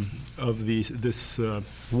of this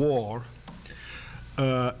war.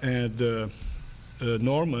 And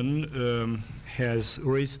Norman has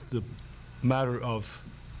raised the matter of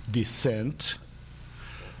dissent,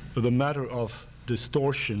 the matter of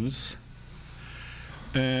distortions,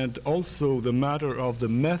 and also the matter of the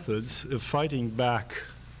methods of fighting back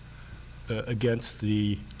against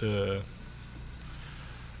the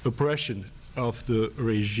oppression of the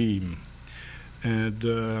regime.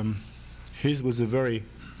 And his was a very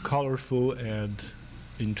colorful and,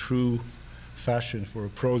 in true fashion for a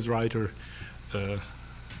prose writer,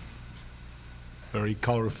 very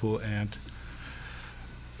colorful and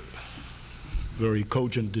very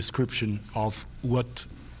cogent description of what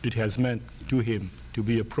it has meant to him to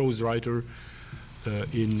be a prose writer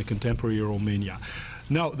in contemporary Romania.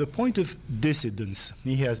 Now, the point of dissidence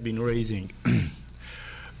he has been raising,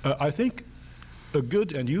 I think a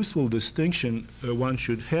good and useful distinction one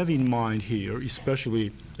should have in mind here,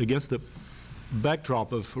 especially against the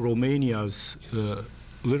backdrop of Romania's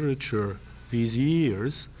literature these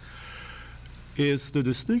years, is the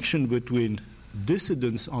distinction between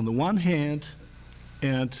dissidence on the one hand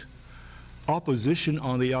and opposition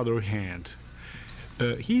on the other hand.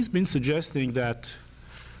 He's been suggesting that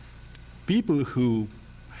people who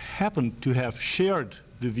happen to have shared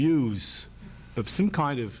the views of some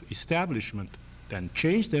kind of establishment and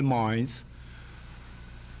change their minds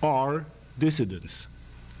are dissidents.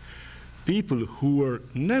 People who were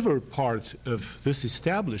never part of this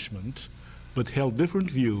establishment but held different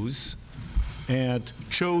views and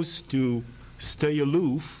chose to stay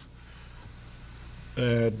aloof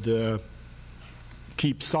and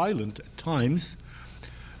keep silent at times,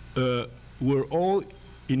 were all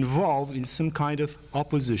involved in some kind of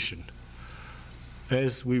opposition.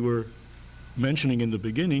 As we were mentioning in the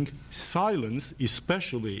beginning, silence,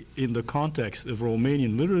 especially in the context of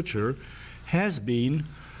Romanian literature, has been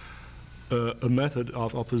a method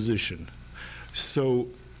of opposition. So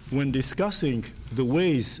when discussing the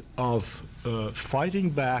ways of fighting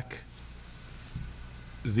back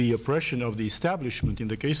the oppression of the establishment in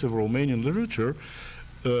the case of Romanian literature,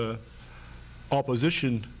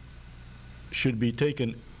 opposition should be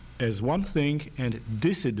taken as one thing and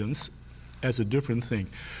dissidence as a different thing.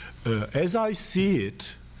 As I see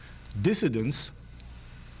it, dissidents,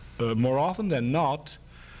 more often than not,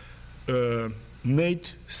 made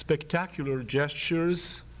spectacular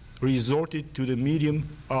gestures, resorted to the medium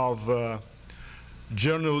of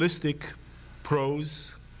journalistic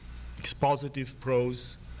prose, expositive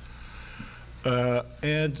prose,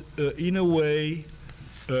 and in a way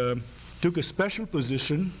took a special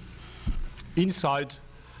position inside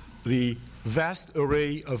the vast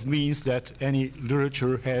array of means that any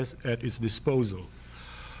literature has at its disposal.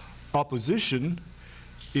 Opposition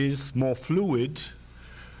is more fluid.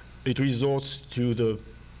 It resorts to the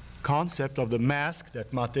concept of the mask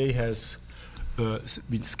that Matei has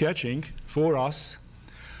been sketching for us,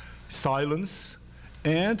 silence,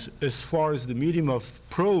 and as far as the medium of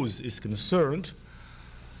prose is concerned,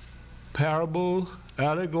 parable,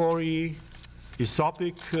 allegory,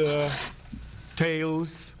 Aesopic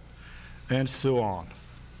tales, and so on.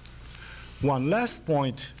 One last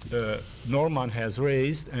point Norman has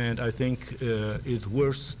raised, and I think is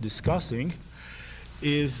worth discussing,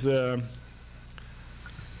 is the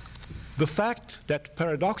fact that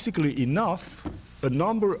paradoxically enough, a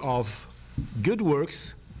number of good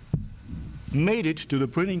works made it to the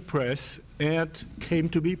printing press and came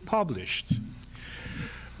to be published.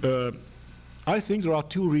 I think there are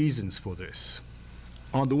two reasons for this.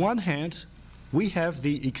 On the one hand, we have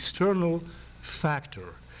the external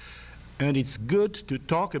factor, and it's good to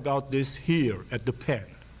talk about this here at the pen.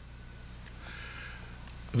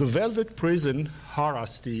 The velvet prison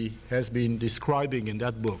Harasti has been describing in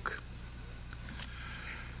that book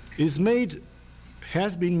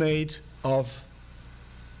has been made of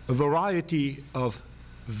a variety of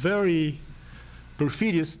very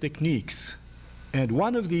perfidious techniques. And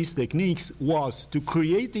one of these techniques was to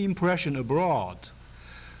create the impression abroad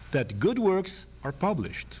that good works are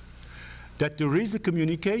published, that there is a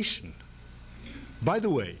communication. By the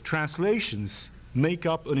way, translations make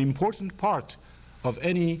up an important part of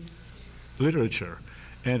any literature,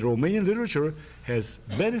 and Romanian literature has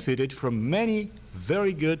benefited from many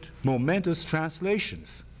very good, momentous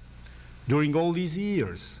translations during all these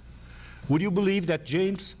years. Would you believe that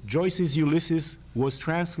James Joyce's Ulysses was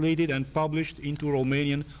translated and published into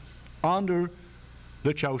Romanian under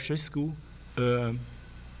the Ceausescu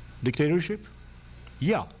dictatorship?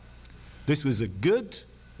 Yeah. This was a good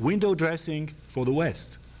window dressing for the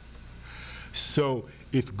West. So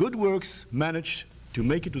if good works manage to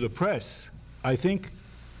make it to the press, I think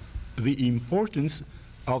the importance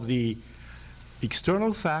of the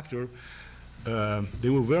external factor, they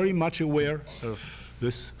were very much aware of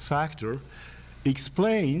this factor,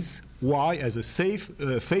 explains why, as a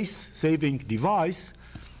face-saving device,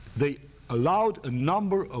 they allowed a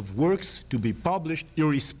number of works to be published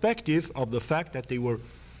irrespective of the fact that they were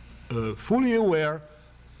fully aware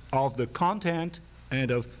of the content and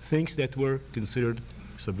of things that were considered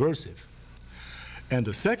subversive. And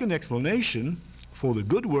the second explanation for the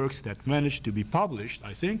good works that managed to be published,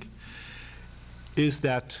 I think, is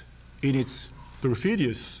that in its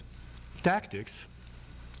perfidious tactics,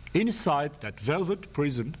 inside that velvet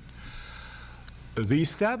prison, the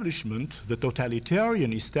establishment, the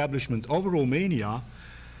totalitarian establishment of Romania,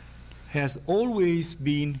 has always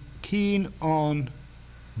been keen on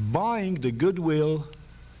buying the goodwill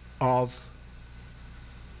of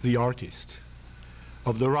the artist,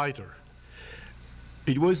 of the writer.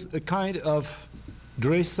 It was a kind of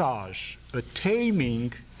dressage, a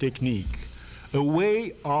taming technique, a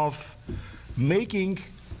way of making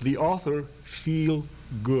the author feel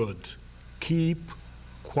good, keep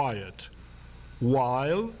quiet,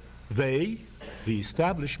 while they, the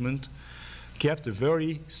establishment, kept a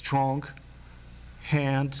very strong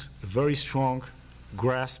hand, a very strong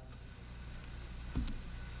grasp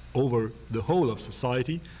over the whole of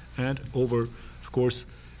society and over, of course,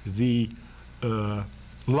 the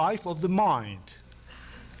life of the mind.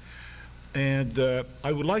 And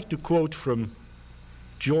I would like to quote from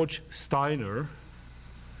George Steiner,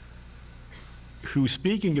 who,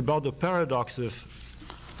 speaking about the paradox of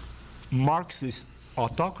Marxist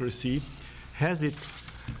autocracy, has it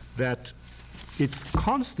that its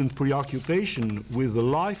constant preoccupation with the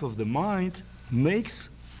life of the mind makes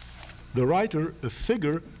the writer a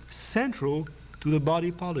figure central to the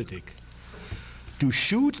body politic. To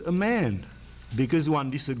shoot a man because one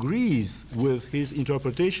disagrees with his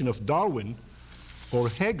interpretation of Darwin or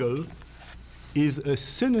Hegel is a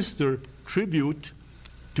sinister tribute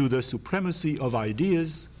to the supremacy of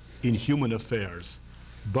ideas in human affairs,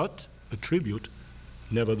 but a tribute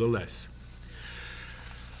nevertheless.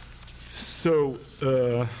 So,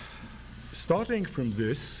 starting from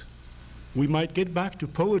this, we might get back to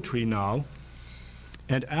poetry now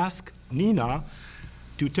and ask Nina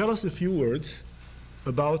to tell us a few words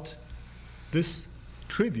about this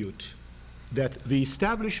tribute that the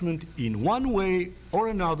establishment in one way or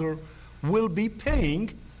another will be paying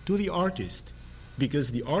to the artist,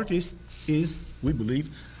 because the artist is, we believe,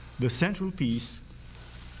 the central piece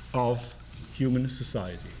of human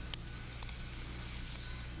society.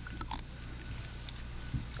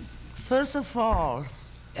 First of all,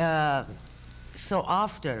 so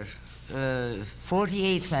after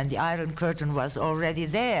 48, when the Iron Curtain was already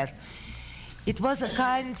there, it was a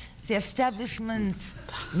kind, the establishment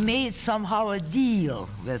made somehow a deal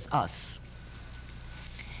with us.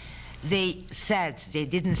 They said, they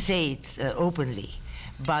didn't say it openly,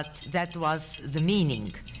 but that was the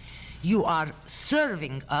meaning. You are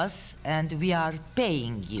serving us and we are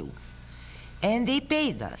paying you. And they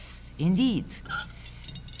paid us, indeed.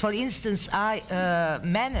 For instance, I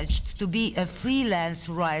managed to be a freelance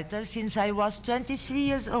writer since I was 23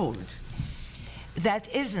 years old.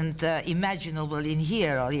 That isn't imaginable in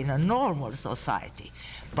here or in a normal society.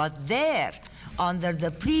 But there, under the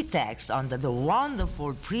pretext, under the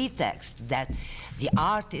wonderful pretext that the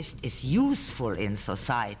artist is useful in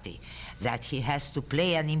society, that he has to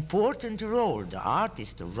play an important role, the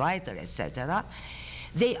artist, the writer, etc.,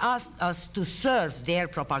 they asked us to serve their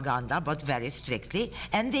propaganda, but very strictly,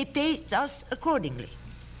 and they paid us accordingly.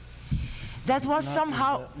 That was Not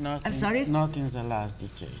somehow... I'm sorry? Not in the last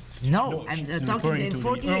decade. No, I'm talking in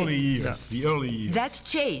 48. The early years. The early years. That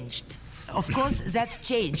changed. Of course, that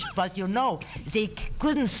changed, but you know, they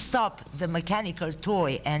couldn't stop the mechanical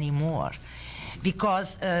toy anymore,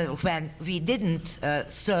 because when we didn't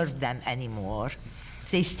serve them anymore,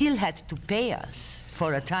 they still had to pay us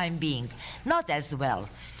for a time being, not as well.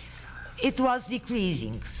 It was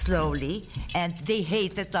decreasing slowly, and they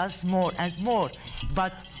hated us more and more,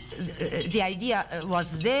 but the idea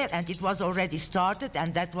was there, and it was already started,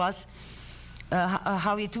 and that was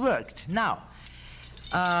how it worked. Now,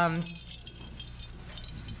 I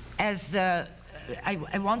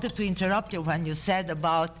wanted to interrupt you when you said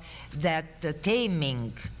about that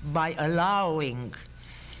taming by allowing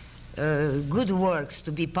good works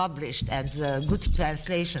to be published and good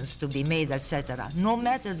translations to be made, etc. No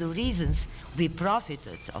matter the reasons, we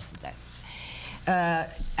profited of that.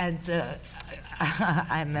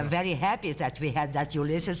 I'm very happy that we had that,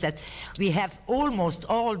 Ulysses, that we have almost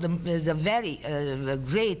all the very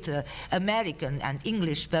great American and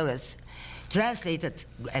English poets translated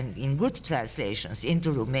and in good translations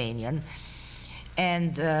into Romanian.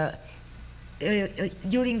 And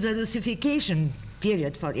during the Russification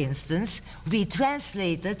period, for instance, we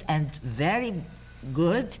translated, and very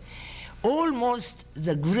good, almost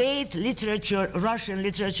the great literature, Russian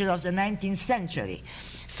literature of the 19th century.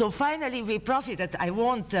 So finally we profited. I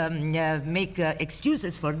won't make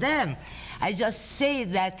excuses for them. I just say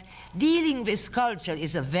that dealing with culture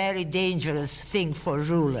is a very dangerous thing for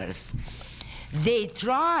rulers. They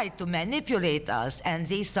try to manipulate us, and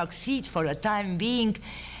they succeed for a time being,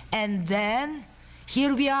 and then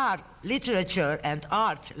here we are, literature and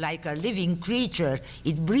art, like a living creature.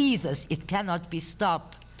 It breathes, it cannot be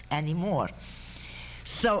stopped anymore.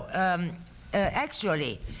 So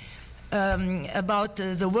actually, about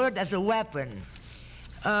the word as a weapon,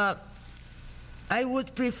 I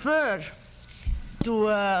would prefer to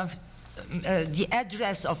the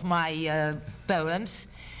address of my poems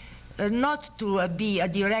not to be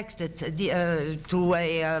directed to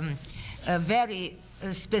a very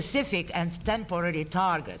specific and temporary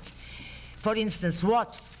target. For instance,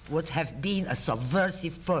 what would have been a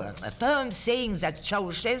subversive poem? A poem saying that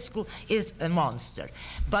Ceausescu is a monster.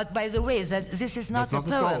 But by the way, this is not a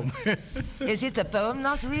poem. Is it a poem?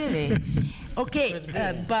 Not really. Okay,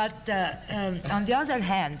 but on the other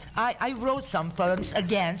hand, I wrote some poems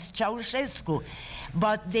against Ceausescu,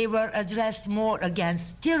 but they were addressed more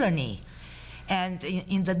against tyranny. And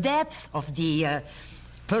in the depth of the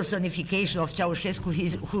personification of Ceausescu,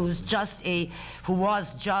 who was just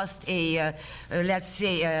a let's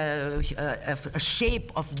say, a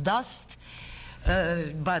shape of dust,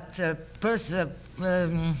 but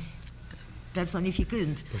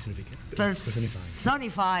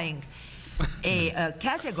personifying a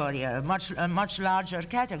category, a much larger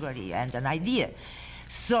category and an idea.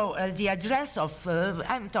 So the address of,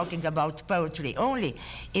 I'm talking about poetry only,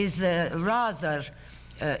 is rather,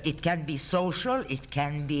 it can be social, it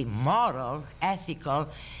can be moral, ethical,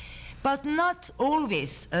 but not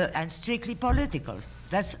always and strictly political.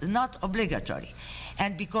 That's not obligatory.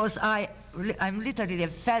 And because I'm literally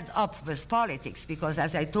fed up with politics, because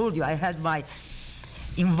as I told you, I had my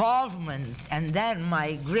involvement and then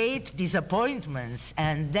my great disappointments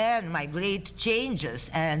and then my great changes,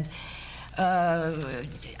 and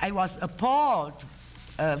I was appalled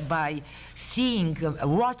by seeing,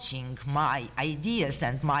 watching my ideas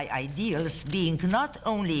and my ideals being not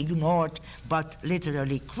only ignored but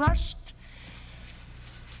literally crushed.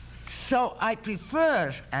 So I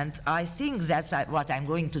prefer, and I think that's what I'm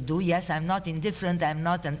going to do. Yes, I'm not indifferent. I'm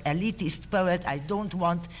not an elitist poet. I don't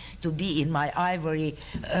want to be in my ivory,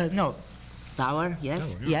 tower,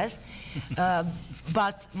 yes, tower, yeah. Yes.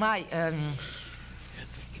 But my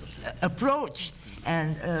approach,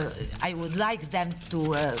 and I would like them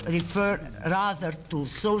to refer rather to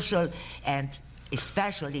social and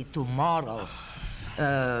especially to moral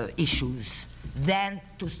issues than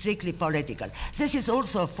to strictly political. This is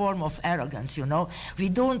also a form of arrogance, you know. We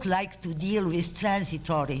don't like to deal with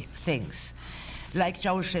transitory things, like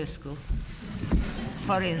Ceausescu,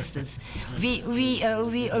 for instance. We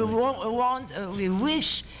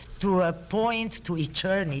wish to point to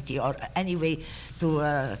eternity, or anyway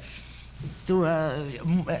to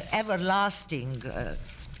everlasting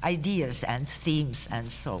ideas and themes and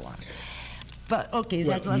so on. But okay,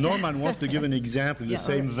 well, that was Norman wants to give an example in the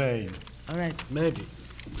same vein. All right. Maybe.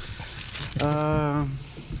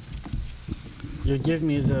 You give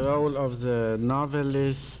me the role of the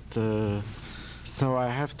novelist, so I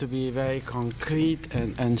have to be very concrete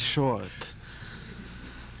and short.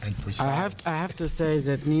 And precise. I have to say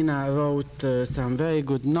that Nina wrote some very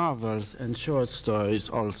good novels and short stories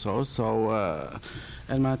also. So,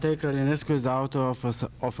 and Matei Călinescu is the author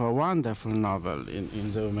of a wonderful novel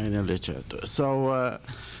in the Romanian literature. So,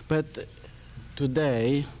 but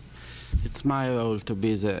today, it's my role to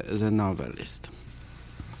be the novelist.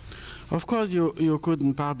 Of course, you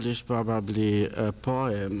couldn't publish probably a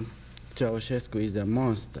poem, Ceausescu is a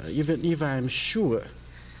monster, even if I'm sure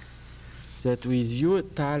that with your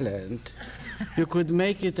talent, you could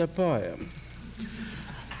make it a poem.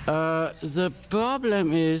 The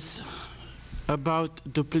problem is about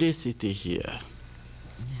duplicity here.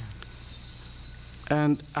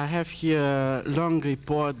 And I have here a long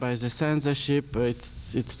report by the censorship.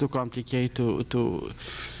 It's too complicated to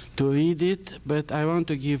read it, but I want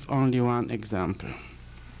to give only one example.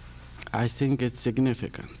 I think it's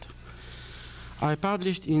significant. I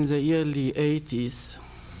published in the early 80s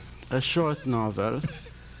a short novel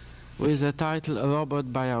with the title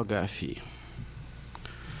Robot Biography.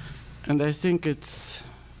 And I think it's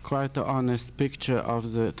quite an honest picture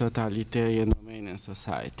of the totalitarian Romanian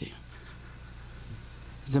society.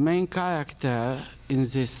 The main character in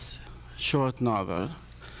this short novel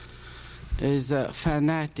is a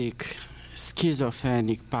fanatic,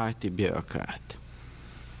 schizophrenic party bureaucrat.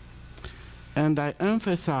 And I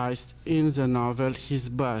emphasized in the novel his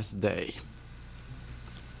birthday.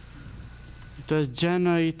 It was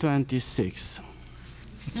January 26.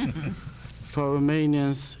 For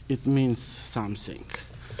Romanians, it means something.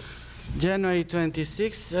 January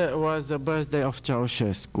 26 was the birthday of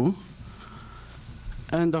Ceausescu.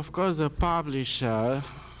 And of course, the publisher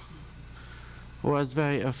was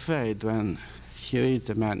very afraid when he read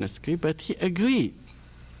the manuscript, but he agreed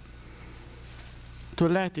to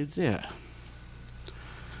let it there.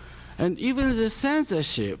 And even the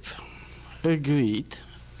censorship agreed,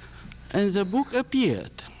 and the book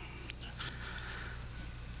appeared.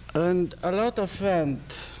 And a lot of friends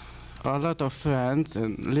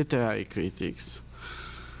and literary critics,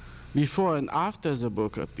 before and after the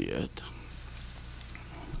book appeared,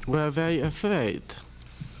 were very afraid,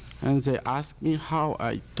 and they asked me how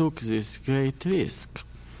I took this great risk.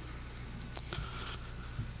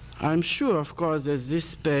 I'm sure, of course, that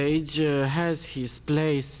this page has his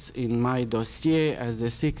place in my dossier as a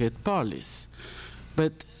secret police,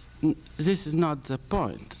 but this is not the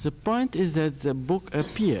point. The point is that the book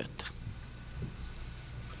appeared.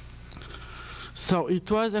 So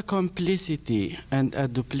it was a complicity and a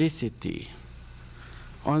duplicity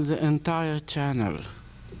on the entire channel,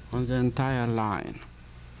 on the entire line.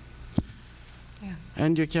 Yeah.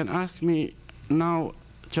 And you can ask me, now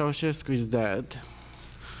Ceausescu is dead,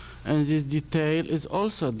 and this detail is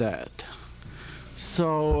also dead.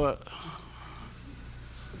 So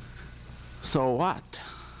what?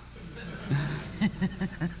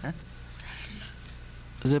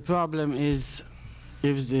 The problem is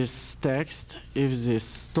if this text, if this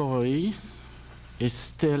story is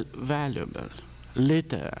still valuable,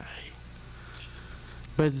 literary.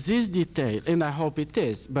 But this detail, and I hope it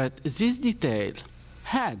is, but this detail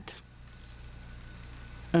had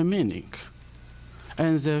a meaning,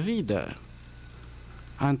 and the reader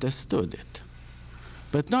understood it.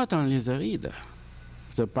 But not only the reader,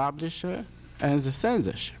 the publisher and the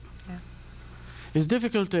censorship. Yeah. It's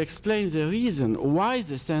difficult to explain the reason why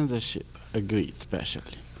the censorship agreed,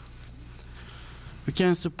 especially. We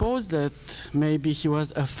can suppose that maybe he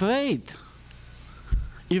was afraid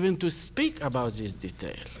even to speak about this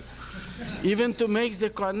detail, even to make the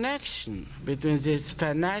connection between this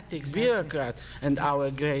fanatic bureaucrat and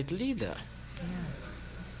our great leader.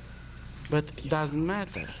 But it doesn't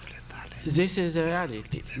matter. This is the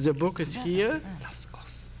reality. The book is here.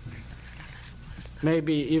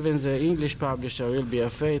 Maybe even the English publisher will be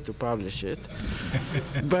afraid to publish it.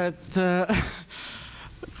 But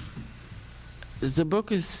the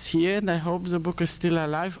book is here, and I hope the book is still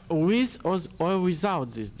alive, with or without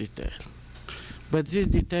this detail. But this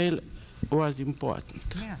detail was important.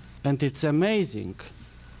 Yeah. And it's amazing.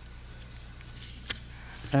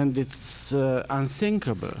 And it's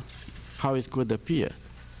unthinkable how it could appear.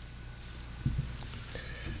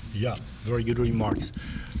 Yeah, very good remarks.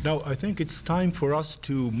 Now, I think it's time for us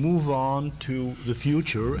to move on to the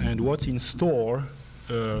future and what's in store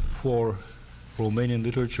for Romanian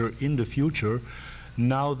literature in the future,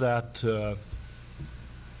 now that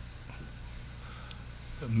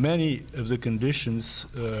many of the conditions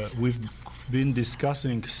we've been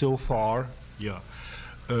discussing so far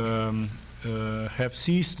have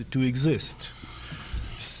ceased to exist.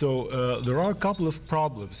 So there are a couple of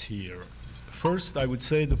problems here. First, I would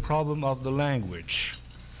say the problem of the language.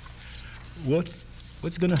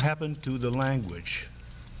 What's going to happen to the language,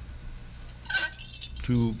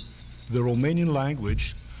 to the Romanian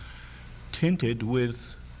language tinted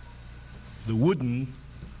with the wooden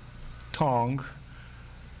tongue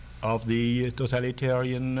of the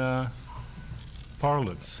totalitarian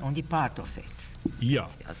parlance? Only part of it. Yeah,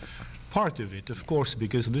 part of it, of course,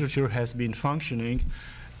 because literature has been functioning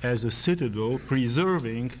as a citadel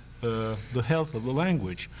preserving the health of the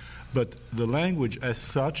language. But the language as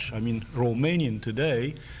such, I mean, Romanian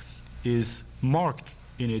today, is marked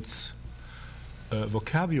in its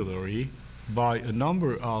vocabulary by a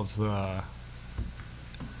number of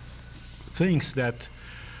things that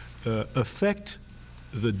affect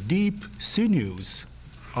the deep sinews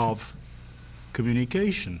of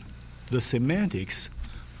communication, the semantics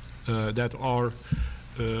that are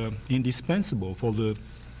indispensable for the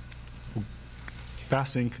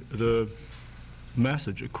passing the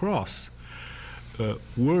message across,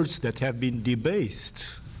 words that have been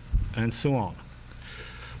debased, and so on.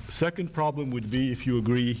 The second problem would be, if you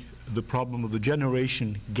agree, the problem of the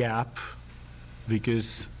generation gap,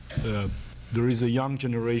 because there is a young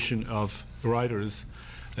generation of writers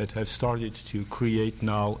that have started to create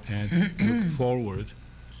now and look forward.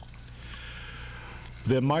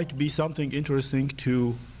 There might be something interesting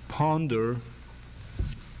to ponder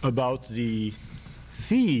about the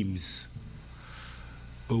themes.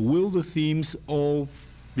 Will the themes all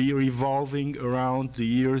be revolving around the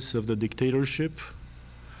years of the dictatorship,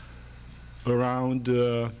 around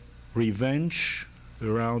revenge,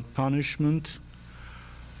 around punishment,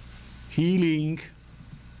 healing,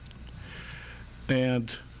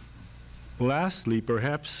 and lastly,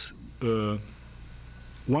 perhaps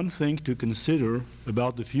one thing to consider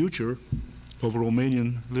about the future of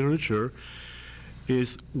Romanian literature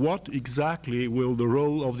is what exactly will the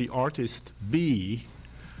role of the artist be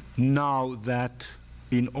now that,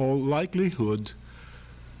 in all likelihood,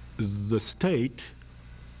 the state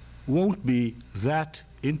won't be that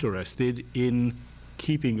interested in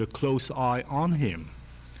keeping a close eye on him.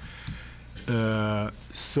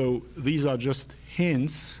 So these are just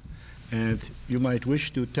hints, and you might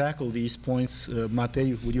wish to tackle these points.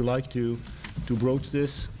 Matei, would you like to broach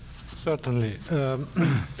this? Certainly.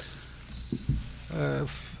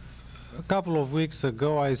 A couple of weeks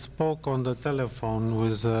ago, I spoke on the telephone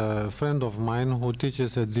with a friend of mine who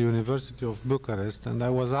teaches at the University of Bucharest, and I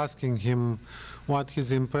was asking him what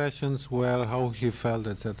his impressions were, how he felt,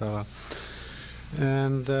 etc.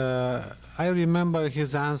 And I remember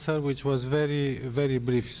his answer, which was very, very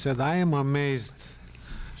brief. He said, "I am amazed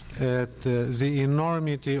at the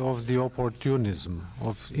enormity of the opportunism,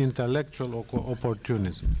 of intellectual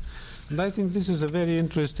opportunism." And I think this is a very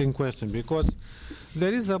interesting question, because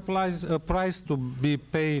there is a price to be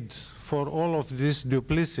paid for all of this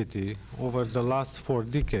duplicity over the last 4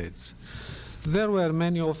 decades. there were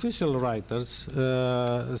many official writers,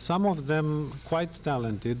 some of them quite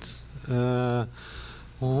talented,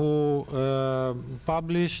 who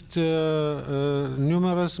published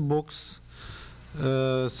numerous books,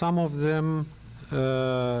 some of them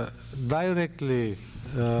directly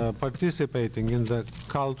participating in the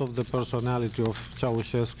cult of the personality of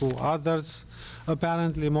Ceausescu, others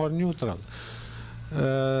apparently more neutral.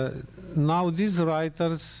 Now these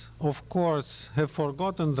writers, of course, have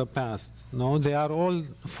forgotten the past. No, they are all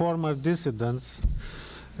former dissidents.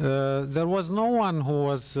 There was no one who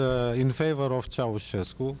was in favor of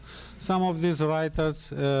Ceausescu. Some of these writers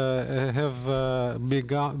have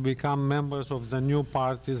become members of the new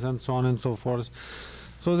parties and so on and so forth.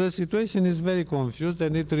 So the situation is very confused,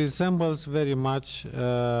 and it resembles very much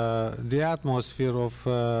the atmosphere of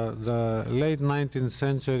the late 19th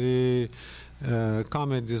century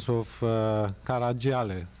comedies of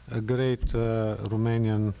Caragiale, a great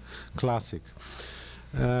Romanian classic.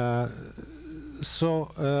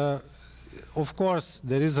 Of course,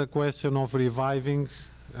 there is a question of reviving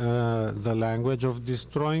the language, of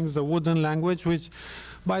destroying the wooden language, which,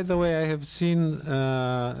 by the way, I have seen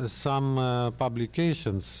some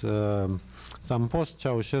publications, some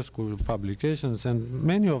post-Ceausescu publications, and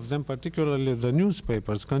many of them, particularly the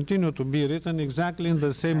newspapers, continue to be written exactly in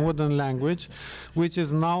the same wooden language, which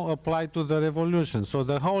is now applied to the revolution. So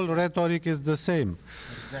the whole rhetoric is the same.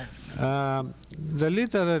 Exactly. The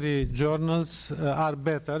literary journals are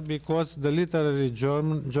better because the literary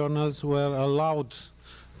journals were allowed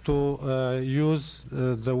to use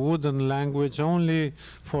the wooden language only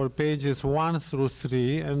for pages 1 through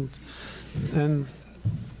 3, and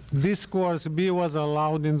discourse B was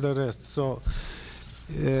allowed in the rest. So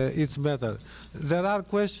it's better. There are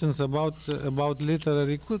questions about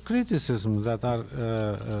literary criticism that are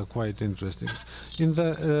quite interesting. In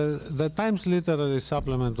the Times Literary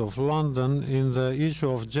Supplement of London, in the issue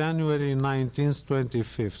of January 19th,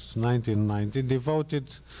 25th, 1990,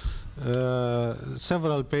 devoted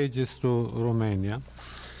several pages to Romania.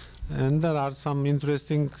 And there are some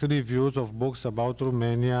interesting reviews of books about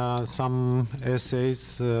Romania, some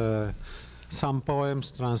essays, some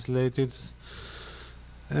poems translated.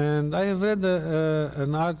 And I have read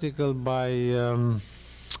an article by a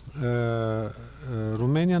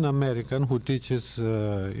Romanian American who teaches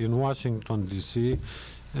in Washington, D.C.,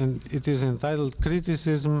 and it is entitled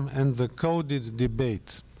Criticism and the Coded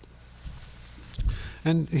Debate.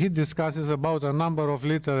 And he discusses about a number of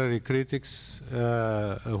literary critics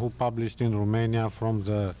who published in Romania from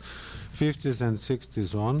the 50s and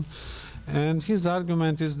 60s on. And his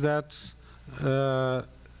argument is that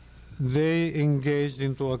they engaged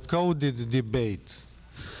into a coded debate.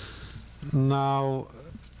 Now,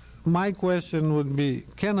 my question would be,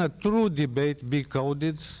 can a true debate be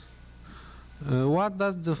coded? What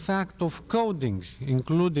does the fact of coding,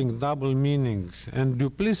 including double meaning and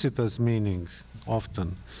duplicitous meaning,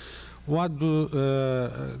 often. What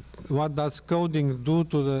does coding do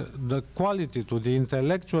to the quality, to the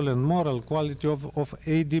intellectual and moral quality of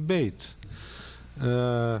a debate?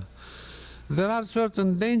 There are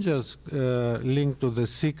certain dangers linked to the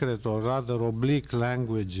secret or rather oblique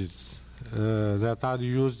languages that are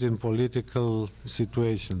used in political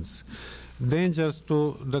situations. Dangers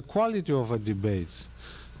to the quality of a debate,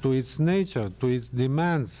 to its nature, to its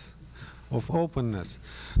demands of openness.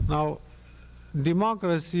 Now,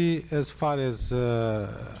 democracy, as far as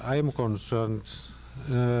I am concerned,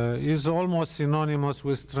 is almost synonymous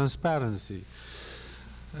with transparency.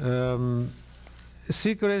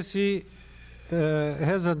 Secrecy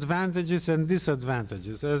has advantages and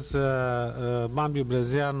disadvantages. As Bambi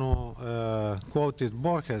Brezeanu quoted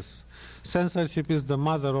Borges, censorship is the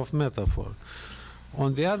mother of metaphor.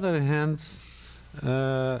 On the other hand,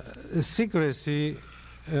 secrecy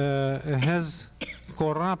has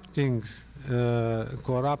corrupting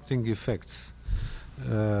effects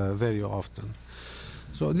very often.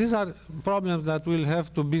 So these are problems that will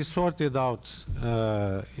have to be sorted out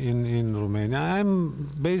in Romania. I'm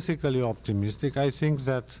basically optimistic. I think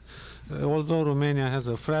that although Romania has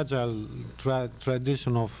a fragile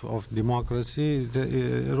tradition of democracy,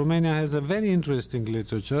 Romania has a very interesting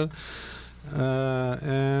literature,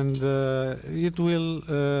 and it will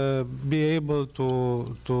be able to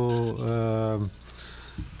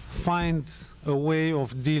find a way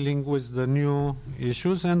of dealing with the new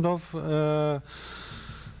issues and of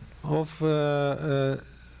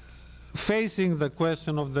facing the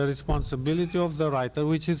question of the responsibility of the writer,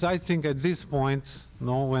 which is, I think, at this point,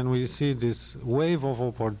 when we see this wave of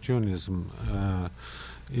opportunism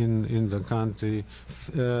in the country,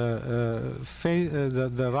 the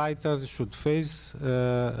writer should face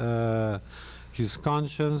his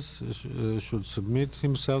conscience should submit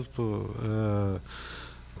himself to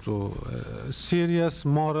serious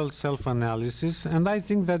moral self-analysis, and I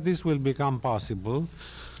think that this will become possible,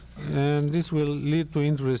 and this will lead to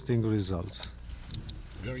interesting results.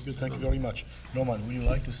 Very good, thank you very much. Norman, would you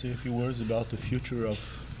like to say a few words about the future of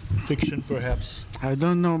fiction, perhaps? I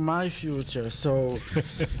don't know my future, so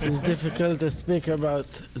it's difficult to speak about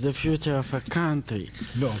the future of a country.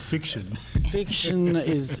 No, fiction. Fiction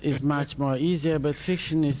is much more easier, but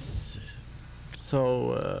fiction is so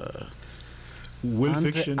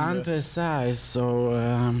unprecise. So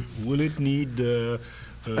will it need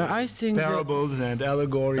I think parables and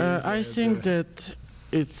allegories? I think that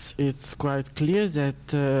it's quite clear that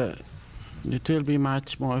it will be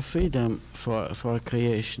much more freedom for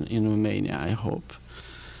creation in Romania, I hope.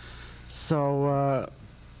 So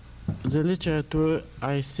the literature,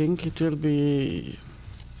 I think it will be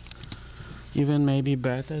even maybe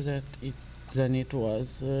better than it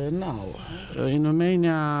was now. In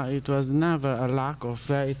Romania, it was never a lack of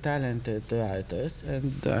very talented writers,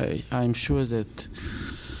 and I'm sure that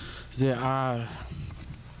there are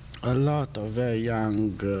a lot of very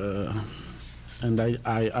young and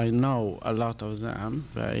I know a lot of them,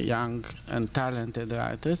 very young and talented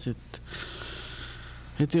writers.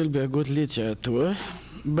 It will be a good literature,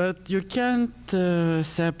 but you can't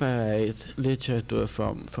separate literature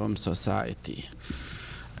from society.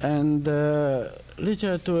 And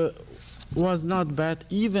literature was not bad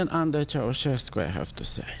even under Ceausescu, I have to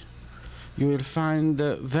say. You will find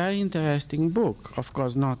a very interesting book. Of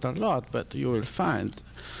course, not a lot, but you will find.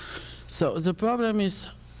 So the problem is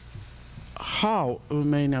how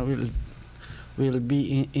Romania will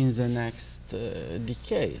be in the next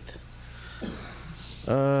decade.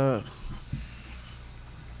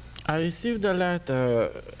 I received a letter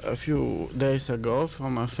a few days ago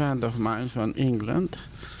from a friend of mine from England.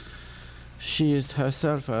 She is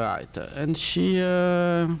herself a writer, and she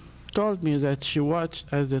told me that she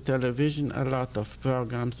watched at the television a lot of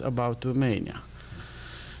programs about Romania.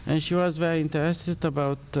 And she was very interested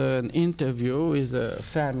about an interview with a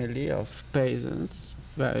family of peasants,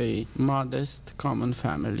 very modest, common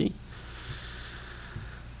family.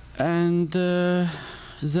 And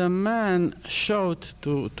the man showed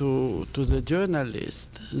to the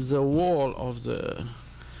journalist the wall of the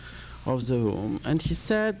room, and he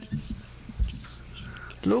said,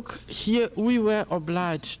 "Look, here we were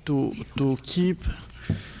obliged to keep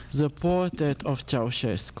the portrait of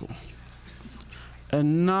Ceausescu.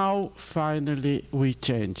 And now, finally, we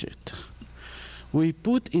change it. We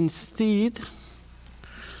put instead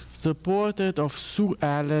the portrait of Sue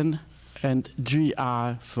Ellen and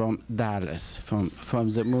G.R. from Dallas, from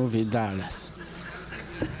the movie Dallas."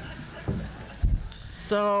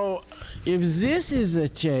 So, if this is a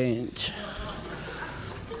change,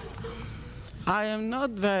 I am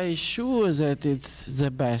not very sure that it's the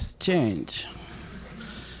best change.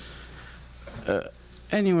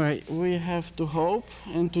 Anyway, we have to hope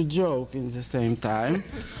and to joke in the same time.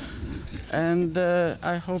 And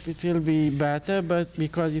I hope it will be better, but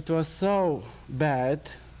because it was so bad,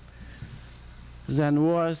 then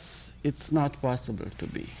worse, it's not possible to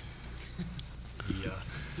be. Yeah.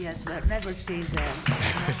 Yes, but never say that.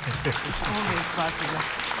 It's always possible.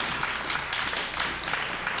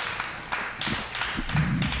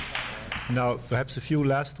 Now, perhaps a few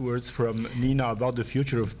last words from Nina about the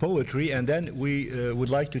future of poetry, and then we would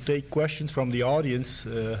like to take questions from the audience,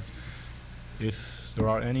 if there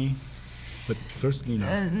are any. But first,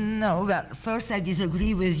 Nina. No, well, first I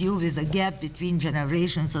disagree with you with the gap between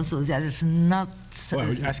generations. Also, there is not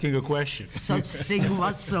Well, asking a question. such thing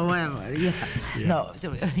whatsoever. Yeah. Yeah. No,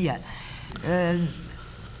 so, yeah.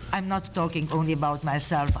 I'm not talking only about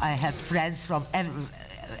myself. I have friends from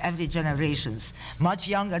every generations, much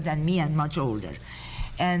younger than me and much older.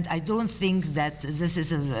 And I don't think that this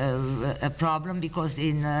is a problem, because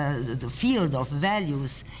in the field of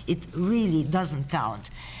values, it really doesn't count.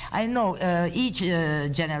 I know each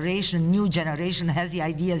generation, new generation, has the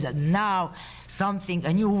idea that now something,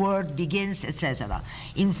 a new word begins, etc.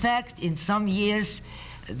 In fact, in some years,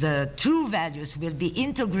 the true values will be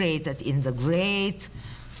integrated in the great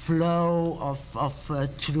flow of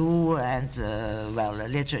true and, well,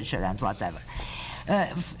 literature and whatever.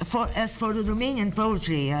 As for the Romanian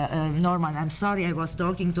poetry, Norman, I'm sorry, I was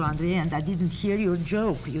talking to Andrei and I didn't hear your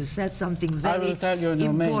joke. You said something very important. I will tell you in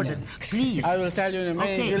Romanian. Please. I will tell you in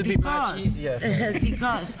Romanian. Okay, it will be much easier.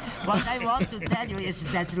 Because what I want to tell you is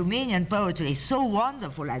that Romanian poetry is so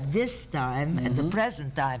wonderful at this time, at the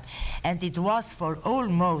present time, and it was for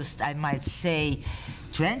almost, I might say,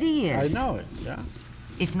 20 years. I know it, yeah.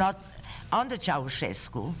 If not under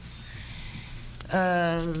Ceausescu.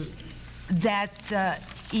 that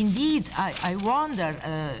indeed I wonder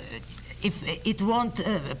if it won't,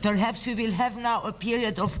 perhaps we will have now a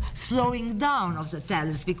period of slowing down of the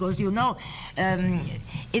talents, because, you know,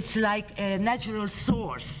 it's like a natural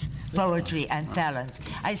source, poetry and talent.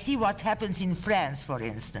 I see what happens in France, for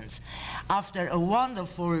instance. After a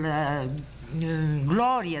wonderful,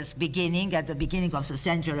 glorious beginning at the beginning of the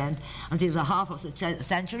century and until the half of the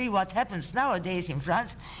century, what happens nowadays in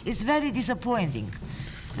France is very disappointing.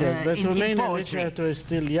 Yes, but Romanian literature is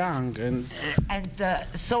still young. And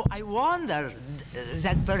so I wonder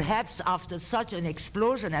that perhaps after such an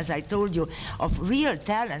explosion, as I told you, of real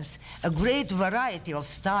talents, a great variety of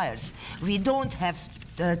styles, we don't have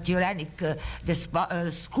tyrannic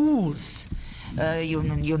schools,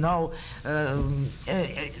 you know,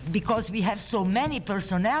 because we have so many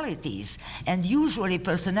personalities, and usually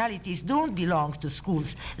personalities don't belong to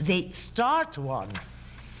schools. They start one.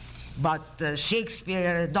 But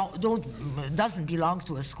Shakespeare doesn't belong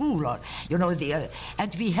to a school, or, you know,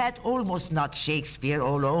 and we had almost not Shakespeare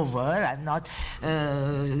all over. I'm not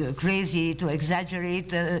crazy to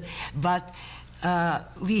exaggerate, but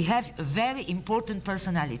we have very important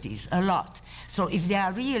personalities, a lot. So if they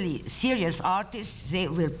are really serious artists, they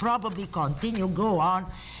will probably go on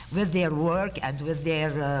with their work and with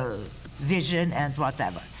their vision and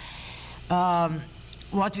whatever.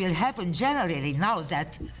 What will happen generally now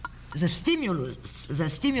that the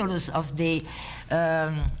stimulus of the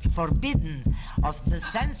forbidden, of the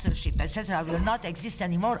censorship, etc., will not exist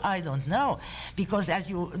anymore, I don't know. Because as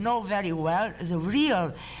you know very well, the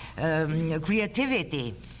real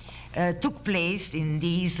creativity took place in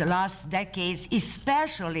these last decades,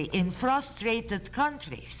 especially in frustrated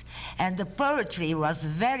countries. And the poetry was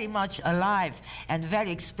very much alive and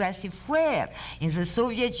very expressive where? In the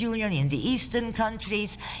Soviet Union, in the Eastern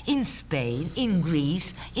countries, in Spain, in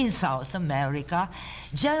Greece, in South America,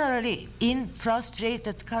 generally in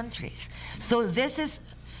frustrated countries. So this is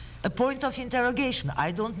a point of interrogation.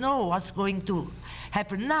 I don't know what's going to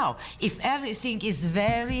happen now. If everything is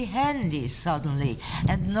very handy suddenly,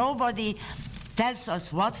 and nobody tells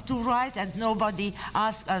us what to write, and nobody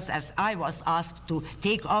asks us, as I was asked to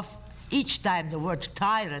take off each time the word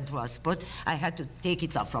tyrant was put, I had to take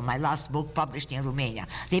it off from my last book published in Romania.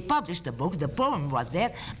 They published the book, the poem was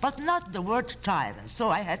there, but not the word tyrant. So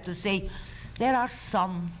I had to say, there are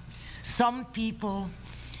some people.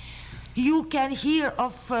 You can hear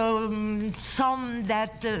of some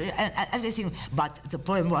that, everything, but the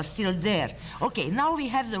poem was still there. Okay, now we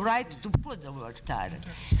have the right to put the word tyrant.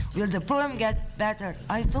 Will the poem get better?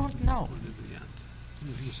 I don't know.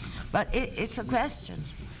 But it's a question.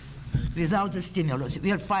 Without the stimulus,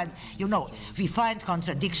 we'll find, you know, we find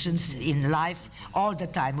contradictions in life all the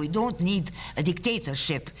time. We don't need a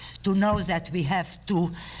dictatorship to know that we have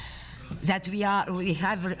to, that we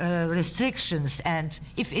have restrictions, and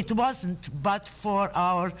if it wasn't but for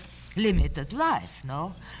our limited life,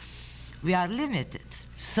 no, we are limited.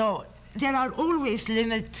 So there are always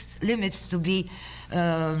limits to be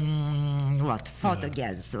fought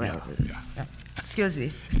against. Well, yeah. Excuse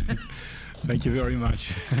me. Thank you very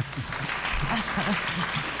much.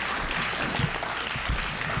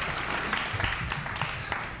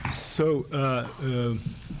 So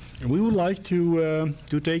we would like to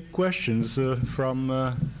take questions from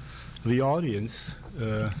the audience,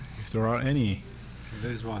 if there are any.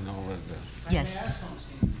 There's one over there. Yes. May I ask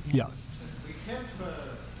something? Yeah. We have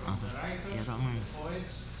from the writers, from the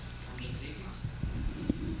poets, from the critics.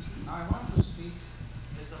 Now I want to speak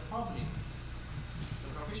as the public. The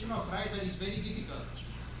profession of writer is very difficult.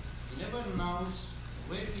 He never knows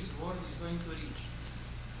where his work is going to reach.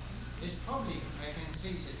 As public, I can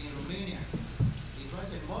say that in Romania, it was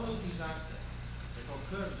a moral disaster that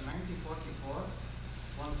occurred in 1944,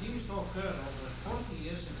 continues to occur over 40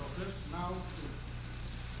 years and occurs now too.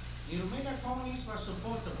 In Romania, communism was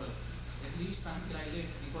supportable, at least until I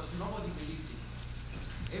left, because nobody believed it.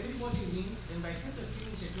 Everybody knew, and I had the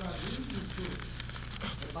feeling that you are really true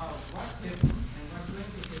about what happened and what's going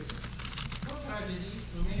to happen. No tragedy,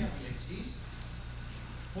 Romania will exist,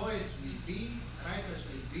 poets will be, writers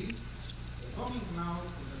will be. Coming now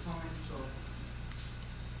to the comments of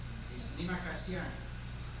this Nina Cassian.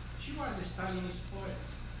 She was a Stalinist poet.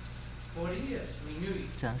 For years we knew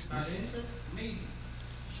it. Talented, maybe.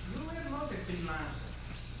 You were not a freelancer.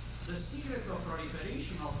 The secret of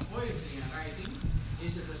proliferation of poetry and writing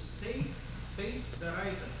is that the state paid the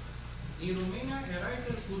writer. In Romania, a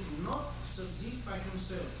writer could not subsist by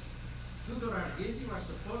himself. Tudor Arghezi was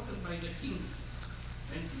supported by the king.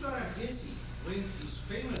 When Tudor Arghezi when his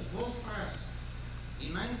famous Gold Prize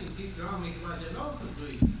in 1951, it was allowed to do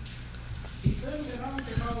it. He turned around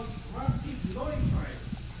about what he glorified.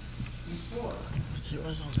 He before. As a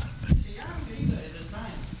young reader at the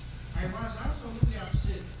time, I was absolutely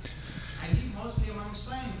upset. I live mostly among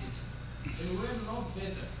scientists. They were no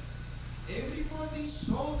better. Everybody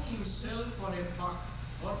sold himself for a buck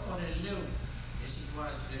or for a loan, as it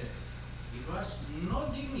was there. It was no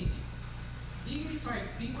dignity. Dignified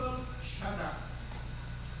people shut up.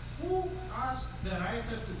 Who asked the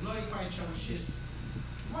writer to glorify Ceausescu?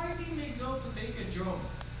 Why didn't they go to take a job?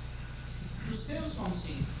 To sell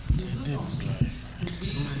something, to do something, to be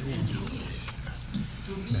engineers,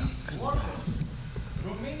 to be workers.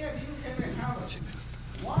 Romania didn't have a harvest.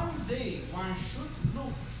 One day one should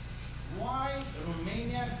look why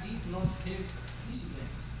Romania did not have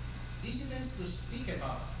dissidents. Dissidents to speak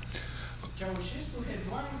about. Ceausescu had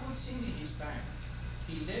one good thing in his time.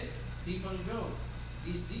 He let people go.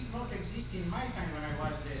 This did not exist in my time when I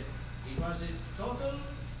was there. It was a total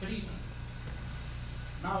prison.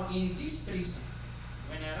 Now in this prison,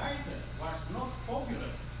 when a writer was not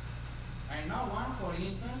popular, I know one, for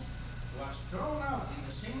instance, was thrown out in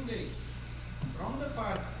the same day from the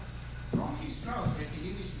party, from his house where he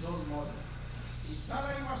lived with his old mother. His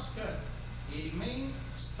salary was cut. He remained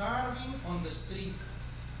starving on the street.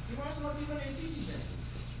 He was not even a dissident.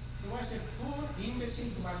 He was a poor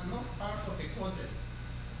imbecile who was not part of a coterie.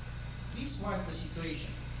 This was the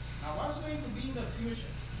situation. Now what's going to be in the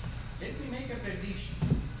future? Let me make a prediction.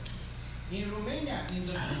 In Romania, in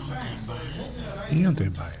the good times, for a popular writer, in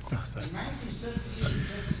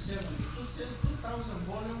 1938-37, we could sell 2,000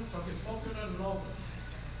 volumes of a popular novel.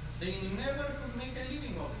 They never could make a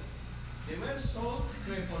living of it. They were sold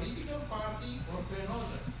to a political party or to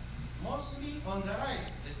another, mostly on the right,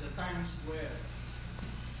 as the times were.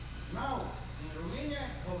 Now, in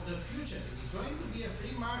Romania of the future, it is going to be a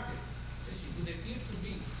free market, as it would appear to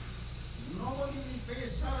be. Nobody will pay a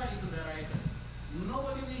salary to the writer.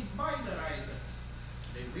 Nobody will buy the writer.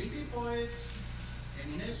 There will be poets,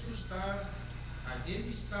 Călinescu starved,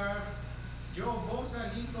 Ardezi starved, Joe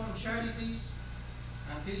Boza lived on charities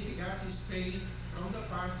until he got his pay from the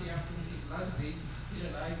party up to his last days. He's still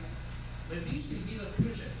alive. But this will be the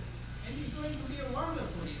future. And it's going to be a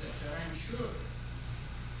wonderful literature, I'm sure.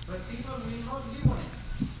 But people will not live on it.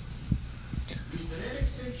 With rare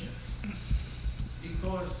exceptions.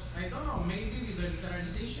 Because, I don't know, maybe with the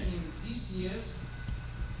literalization in these years,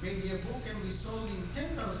 maybe a book can be sold in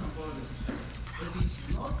 10,000 volumes. But it's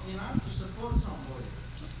not enough to support somebody.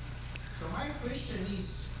 So my question is,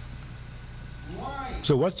 why?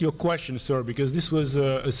 So what's your question, sir? Because this was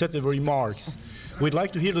a set of remarks. We'd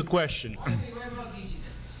like to hear the question. Why they were not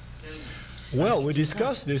dissident? Well, we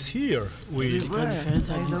discussed this here.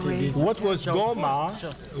 What was Goma?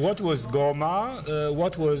 What was Goma?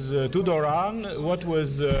 What was Tudoran? What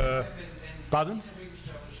was... pardon?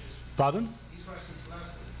 Pardon? This was his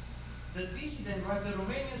last one. The dissident was the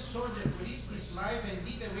Romanian soldier who risked his life and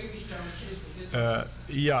did away with Ceausescu.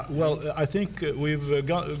 Yeah, well, I think we've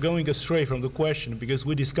going astray from the question because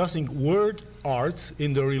we're discussing word arts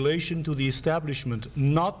in the relation to the establishment,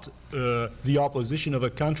 not the opposition of a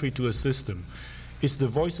country to a system. It's the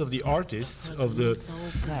voice of the artists, of the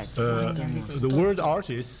word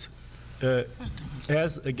artists,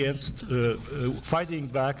 as against fighting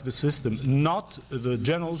back the system, not the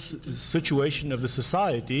general situation of the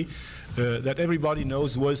society that everybody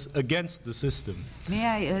knows was against the system. May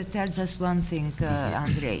I tell just one thing,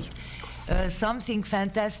 Andrei? Something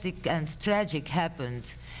fantastic and tragic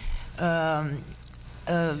happened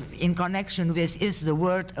in connection with is the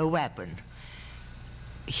word a weapon.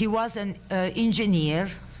 He was an engineer,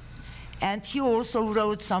 and he also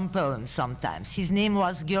wrote some poems sometimes. His name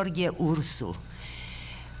was Gheorghe Ursu.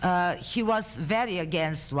 He was very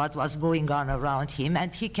against what was going on around him,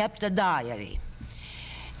 and he kept a diary.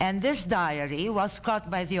 And this diary was caught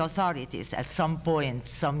by the authorities at some point,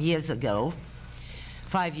 some years ago,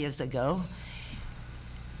 5 years ago.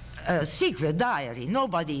 A secret diary.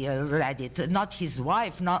 Nobody read it, not his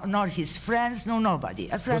wife, nor his friends, no, nobody.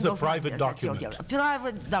 It was a private document. A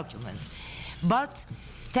private document. But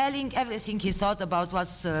telling everything he thought about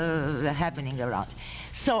what's happening around.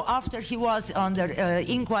 So after he was under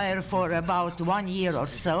inquiry for about 1 year or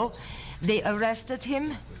so, they arrested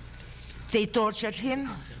him, they tortured him,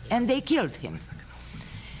 and they killed him.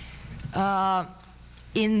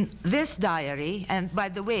 In this diary, and by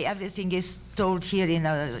the way, everything is told here in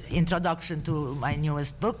an introduction to my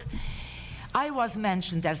newest book, I was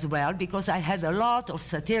mentioned as well because I had a lot of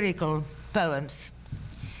satirical poems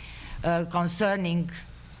concerning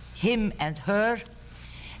him and her,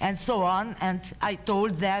 and so on, and I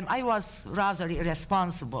told them I was rather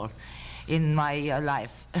irresponsible in my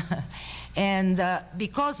life. And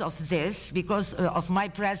because of this, because of my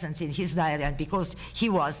presence in his diary, and because he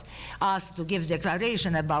was asked to give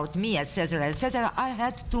declaration about me, etc., I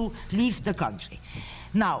had to leave the country.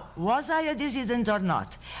 Now, was I a dissident or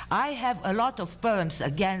not? I have a lot of poems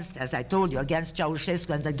against, as I told you, against Ceausescu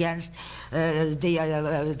and against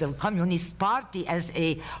the Communist Party as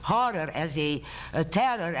a horror, as a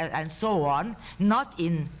terror, and so on, not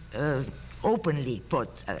in openly put,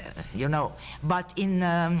 but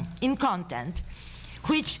in content,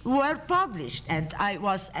 which were published. And I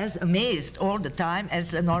was as amazed all the time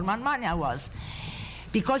as Norman Manea was,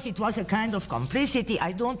 because it was a kind of complicity.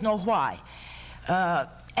 I don't know why.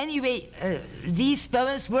 Anyway, these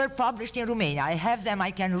poems were published in Romania. I have them. I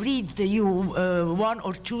can read to you one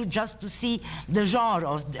or two just to see the genre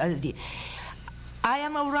of the. I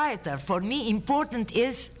am a writer. For me, important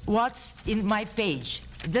is what's in my page.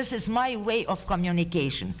 This is my way of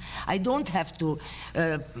communication. I don't have to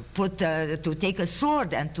to take a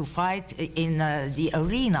sword and to fight in the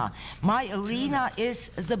arena. My arena is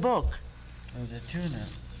the book. As a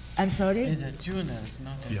tuners. I'm sorry? As a tuners,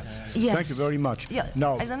 not as a... Yes. Thank you very much. Yeah.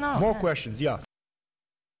 Now, I don't know. more questions, yeah. I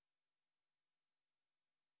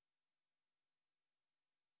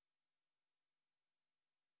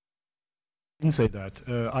didn't say that.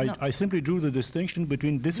 No. I simply drew the distinction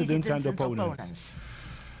between dissidents and opponents.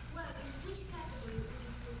 Well, in which category would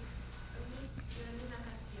you put Miss Nina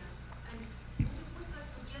Cassian? And would you put her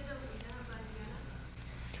together with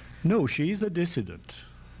Anna? No, she is a dissident.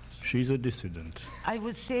 She's a dissident. I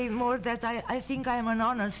would say more that I think I'm an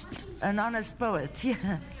honest poet.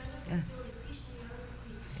 Yeah.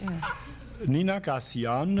 Nina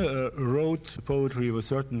Cassian wrote poetry of a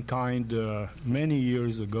certain kind many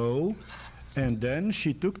years ago, and then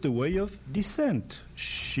she took the way of dissent.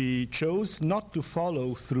 She chose not to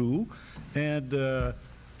follow through, and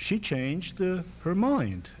she changed her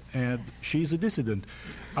mind, and she's a dissident.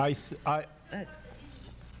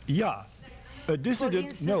 Yeah. A dissident,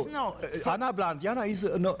 instance, no. Ana Blandiana is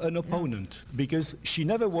an opponent, because she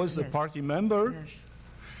never was a party member.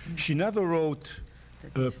 Yes. She never wrote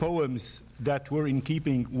poems that were in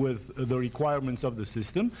keeping with the requirements of the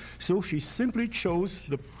system, so she simply chose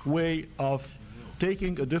the way of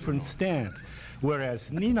taking a different stand.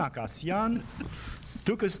 Whereas Nina Cassian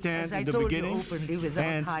took a stand in the beginning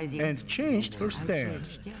and changed her stand.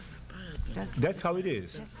 Yes. That's how it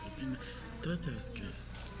is. Yes.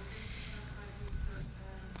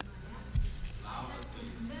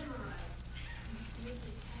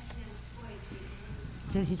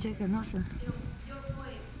 Ce zice că nu o să...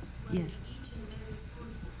 Yes.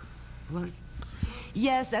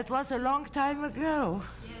 Yes, that was a long time ago.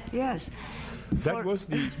 Yes. That was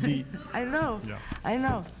the I know. Yeah. I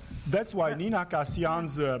know. That's why Nina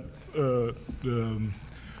Cassian's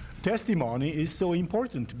testimony is so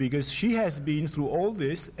important, because she has been through all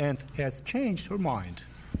this and has changed her mind.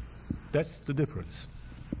 That's the difference.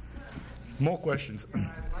 More questions. I'd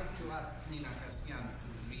like to ask Nina Cassian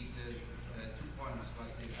to read the two poems.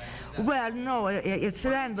 Well, no, it's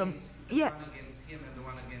random. Yeah. One against him and the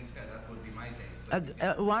one against her. That would be my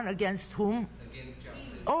case. One against whom? Against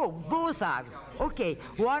Ceausescu. Oh, both are. Okay.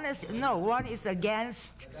 One is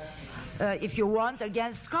against, if you want,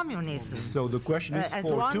 against communism. So the question is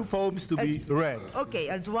for two poems to be read. Okay,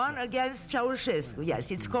 and one against Ceausescu. Yes,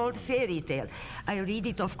 it's called Fairy Tale. I read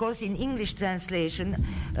it, of course, in English translation.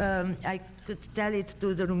 I could tell it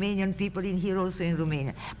to the Romanian people in here, also in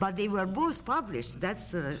Romania. But they were both published.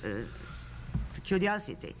 That's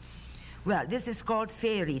curiosity. Well, this is called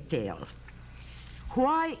Fairy Tale.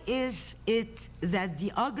 Why is it that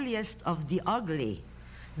the ugliest of the ugly,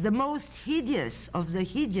 the most hideous of the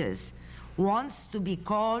hideous, wants to be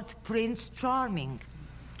called Prince Charming?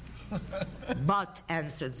 But,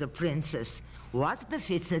 answered the princess, what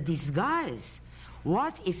befits a disguise?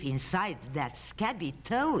 What if inside that scabby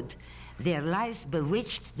toad there lies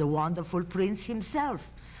bewitched the wonderful prince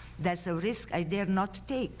himself? That's a risk I dare not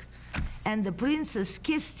take. And the princess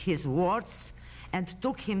kissed his warts and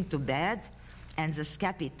took him to bed, and the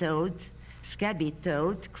scabby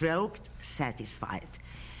toad croaked, satisfied.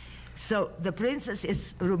 So the princess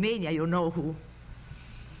is Romania, you know, who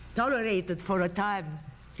tolerated for a time,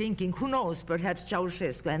 thinking, who knows, perhaps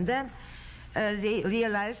Ceausescu. And then they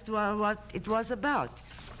realized what it was about.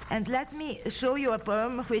 And let me show you a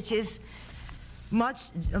poem which is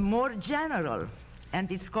much more general. And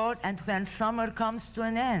it's called And When Summer Comes to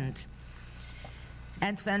an End.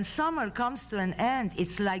 And when summer comes to an end,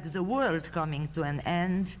 it's like the world coming to an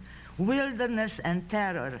end. Wilderness and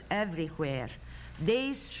terror everywhere.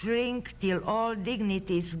 Days shrink till all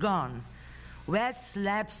dignity is gone. Wet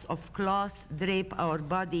slabs of cloth drape our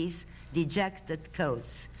bodies, dejected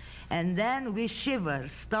coats. And then we shiver,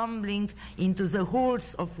 stumbling into the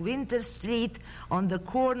halls of Winter Street on the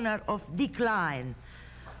corner of Decline.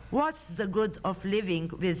 What's the good of living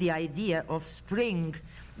with the idea of spring,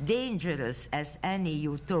 dangerous as any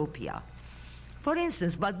utopia? For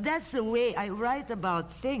instance, but that's the way I write about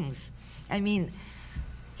things. I mean,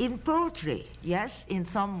 in poetry, yes, in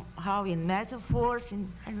somehow in metaphors,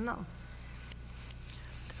 I don't know.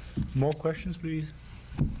 More questions, please?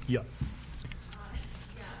 Yeah.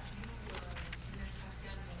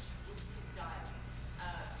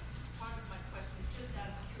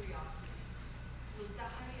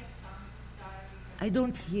 I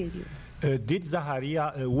don't hear you. Did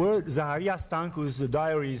were Zaharia Stancu's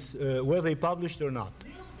diaries, were they published or not?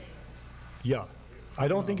 Yeah. I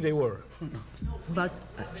don't think they were. But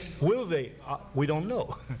will they? We don't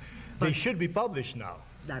know. They should be published now.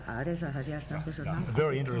 Dar are Zaharia Stancu's or not? A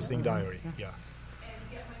very interesting diary, yeah.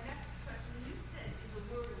 And yet my next question, you said in the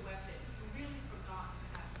word weapon, you really forgot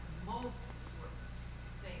perhaps the most important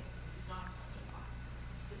thing you did not touch upon,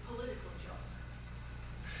 the political joke.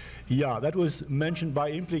 Yeah, that was mentioned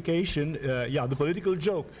by implication. The political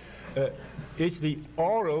joke. It's the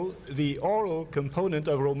oral component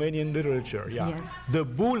of Romanian literature. Yeah, yes. The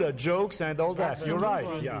Bula jokes and all that. You're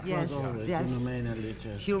right. Yeah. Yes. It was always in Romanian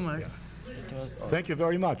literature. Humor. Yeah. Thank you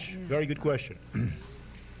very much. Very good question.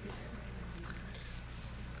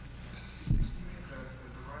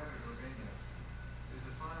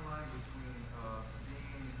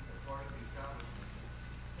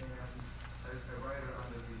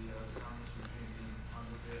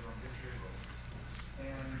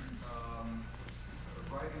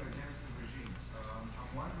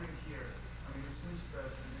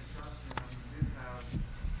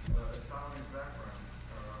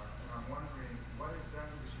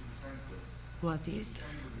 What is?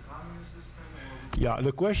 Yeah,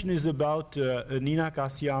 the question is about Nina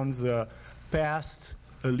Cassian's past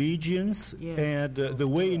allegiance and the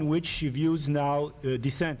way in which she views now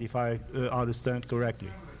dissent, if I understand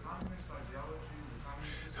correctly.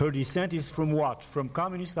 Her dissent is from what? From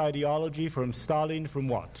communist ideology, from Stalin, from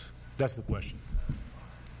what? That's the question.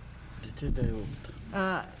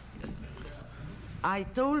 I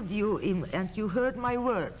told you, and you heard my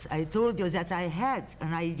words, I told you that I had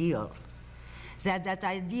an ideal. That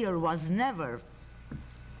ideal was never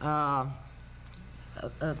not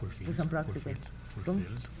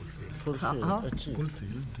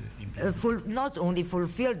only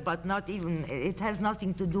fulfilled, but not even, it has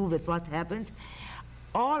nothing to do with what happened.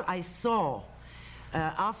 All I saw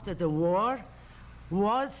after the war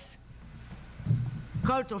was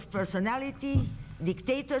cult of personality,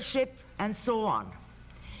 dictatorship, and so on.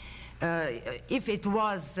 If it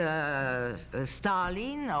was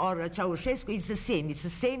Stalin or Ceausescu, it's the same. It's the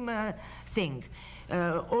same thing.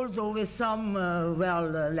 Although with some,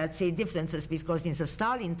 let's say differences, because in the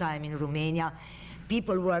Stalin time in Romania,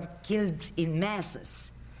 people were killed in masses.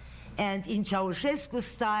 And in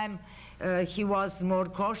Ceausescu's time, he was more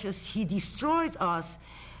cautious. He destroyed us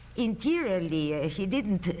interiorly. He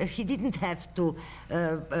didn't have to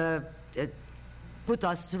put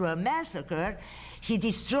us through a massacre. He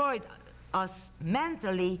destroyed us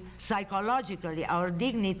mentally, psychologically, our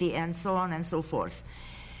dignity, and so on and so forth.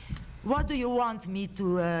 What do you want me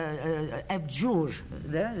to abjure?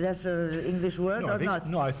 That's an English word not?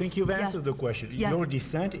 No, I think you've answered the question. Yeah. Your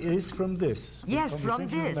dissent is from this. Yes, from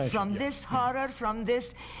this horror, from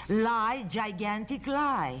this lie, gigantic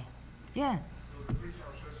lie. Yeah.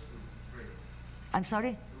 I'm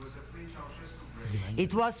sorry?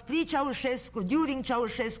 It was pre-Ceausescu, during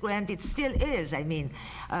Ceausescu, and it still is. I mean,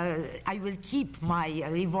 I will keep my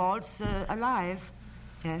revolts alive.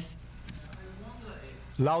 Yes.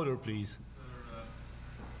 Louder, please.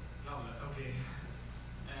 Louder, okay.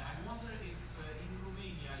 I wonder if in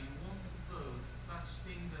Romania you won't suppose such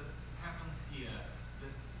thing that happens here,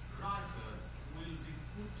 that writers will be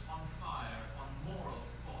put on fire on moral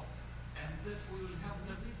spots, and that we will have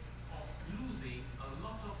the risk of losing a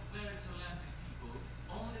lot of very talented people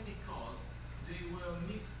only because they were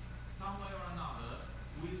mixed some way or another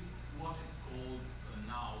with what is called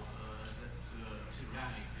now the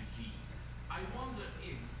tyrannic regime. I wonder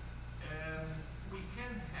if we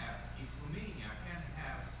can have, if Romania can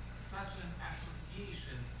have such an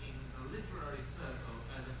association in the literary circle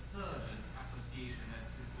as a surgeon association,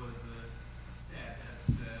 as it was said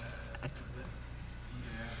at the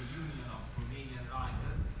Union of Romanian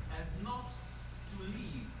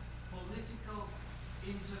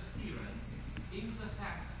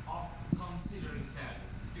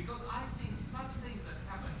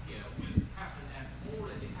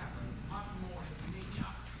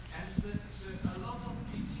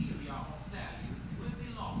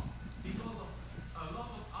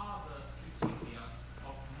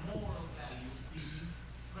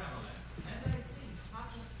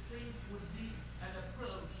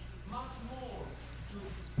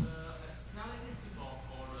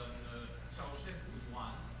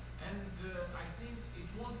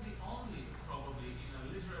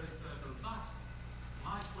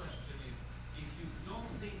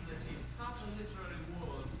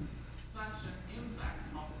such an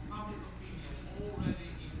impact on public opinion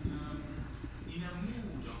already in a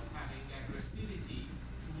mood of having aggressivity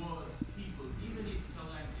towards people, even if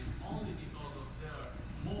talented, only because of their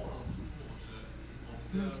moral support, of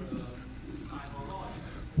their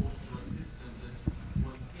psychological support to a system that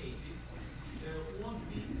was hated, won't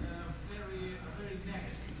be a very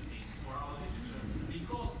negative thing for our literature,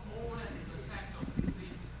 because already the fact of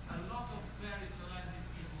putting a lot of very talented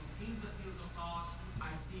people in the field of art,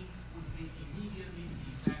 I think, would be immediately the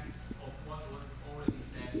effect of what was already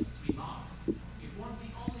said, remark. It won't be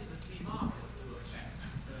only the remark that will affect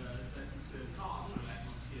that cultural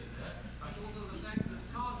atmosphere there, but also the fact that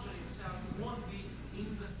culture itself won't be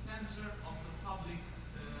in the center of the public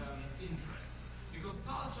interest. Because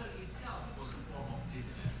culture itself was a form of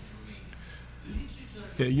dissidence in Romania. Literature...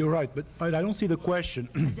 Yeah, you're right, but I don't see the question.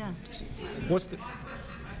 What's the... My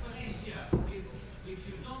question here is, if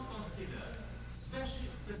you don't consider,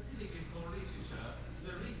 specifically for literature,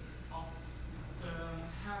 the risk of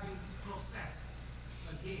having processed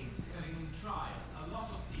against, having in trial a lot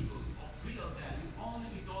of people of real value only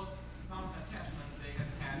because some attachment they had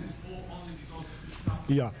had, or only because of some...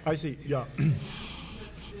 Yeah, I see, yeah. They will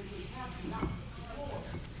have enough support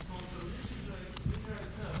from the literary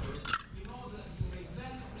circle in order to make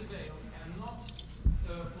value prevail and not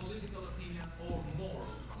political opinion or moral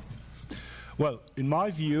something. Well, in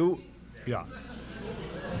my view, yeah.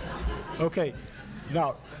 Okay,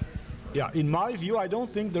 now, yeah, in my view, I don't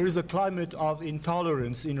think there is a climate of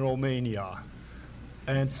intolerance in Romania.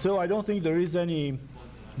 And so I don't think there is any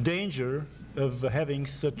danger of having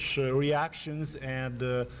such reactions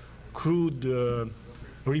and crude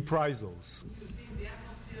reprisals. You think the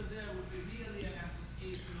atmosphere there would be really an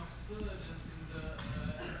association of surgeons in the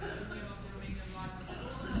Union of Romanian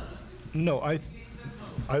Writers? No,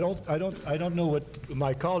 I don't know what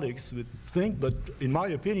my colleagues would think, but in my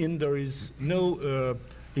opinion, there is no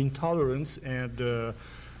intolerance and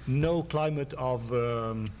no climate of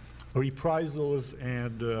reprisals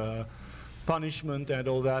and punishment and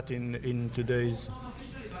all that in today's.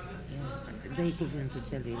 They couldn't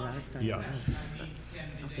tell you last time. Yeah.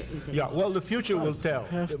 Okay, Yeah. Well, the future will tell.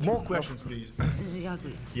 More questions, please.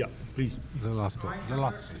 Yeah, please. The last one. The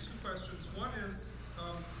last. Two questions. One is,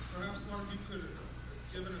 perhaps one of you could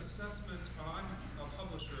give an assessment on a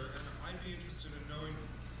publisher, and I'd be interested in knowing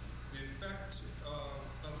the effect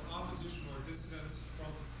of opposition or dissidence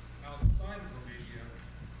from outside of Romania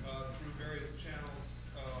through various channels,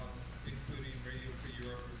 including Radio Free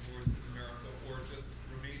Europe or Voice of America, or just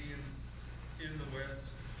Romanians in the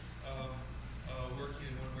West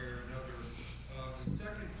working in one way or another. The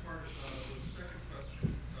second part, the second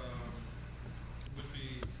question would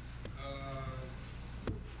be,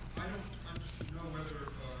 I don't know whether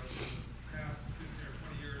in the past 15 or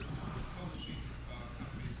 20 years, the publishing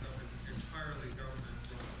companies have been entirely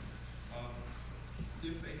government-run.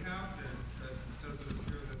 If they have been, does it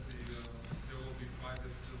appear that there will be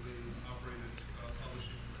privately operated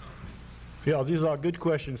publishing companies? Yeah, these are good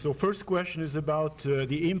questions. So first question is about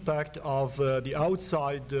the impact of the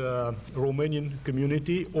outside Romanian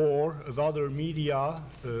community or of other media,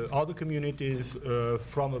 other communities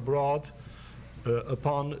from abroad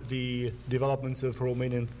upon the developments of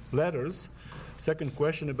Romanian letters. Second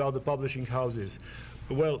question about the publishing houses.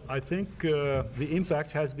 Well, I think the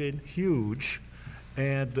impact has been huge,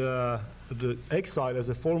 and the exile as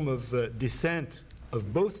a form of dissent,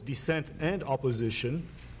 of both dissent and opposition,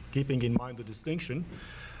 keeping in mind the distinction,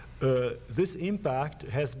 this impact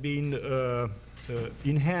has been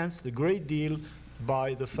enhanced a great deal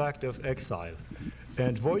by the fact of exile.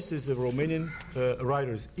 And voices of Romanian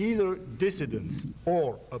writers, either dissidents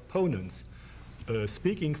or opponents,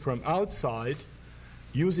 speaking from outside,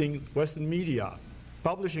 using Western media,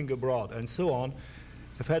 publishing abroad, and so on,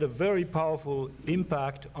 have had a very powerful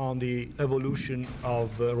impact on the evolution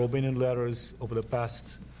of Romanian letters over the past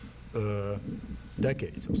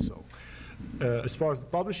decades or so. As far as the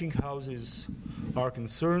publishing houses are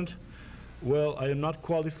concerned, well, I am not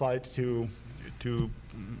qualified to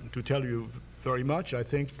tell you very much. I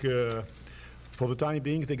think for the time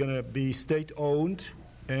being they're going to be state-owned,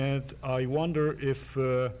 and I wonder if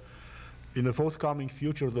in the forthcoming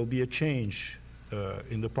future there'll be a change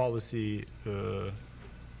in the policy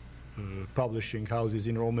publishing houses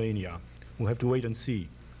in Romania. We'll have to wait and see.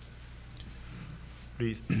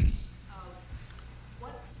 Please.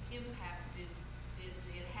 What impact did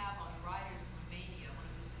it have on writers in Romania when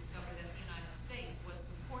it was discovered that the United States was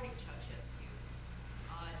supporting Ceausescu?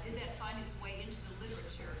 Did that find its way into the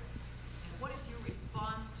literature? And what is your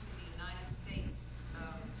response to the United States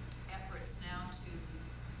efforts now to,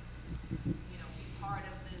 be part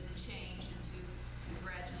of the change and to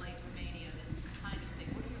congratulate Romania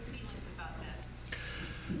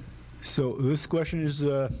So this question is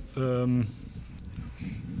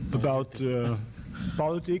about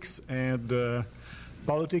politics and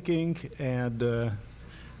politicking and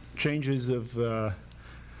changes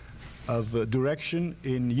of direction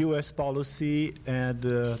in U.S. policy and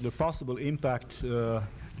the possible impact on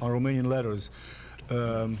Romanian letters.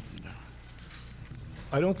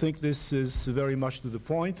 I don't think this is very much to the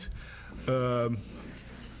point,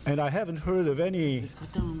 and I haven't heard of any.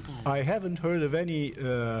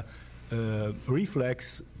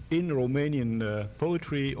 Reflex in Romanian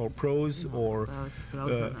poetry or prose or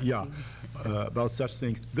about such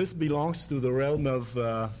things. This belongs to the realm of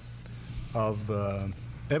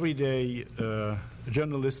everyday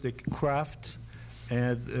journalistic craft,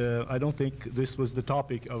 and I don't think this was the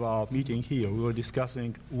topic of our meeting here. We were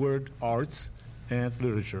discussing word arts and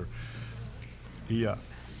literature. Yeah.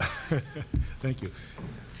 Thank you.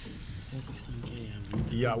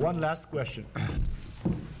 Yeah, one last question.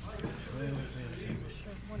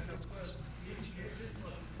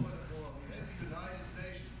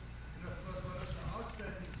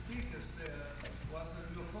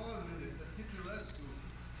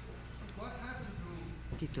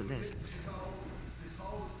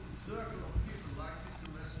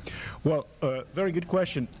 Well, very good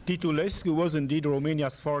question. Titulescu was indeed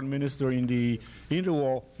Romania's foreign minister in the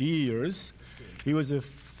interwar years. He was a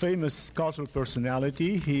famous cultural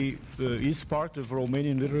personality. He is part of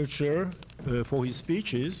Romanian literature for his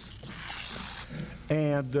speeches.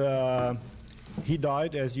 And he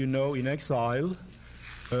died, as you know, in exile.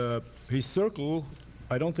 His circle,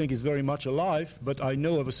 I don't think is very much alive, but I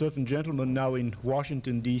know of a certain gentleman now in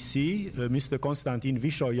Washington, D.C., Mr. Constantin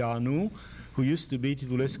Vișoianu, who used to be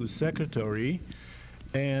Titulescu's secretary,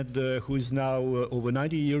 and who is now over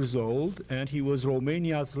 90 years old, and he was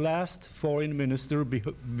Romania's last foreign minister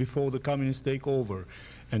before the communist takeover.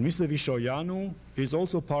 And Mr. Vișoianu is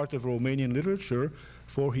also part of Romanian literature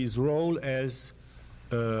for his role as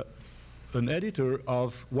an editor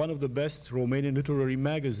of one of the best Romanian literary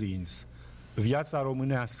magazines, Viața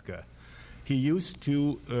Românească. He used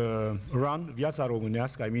to run Viața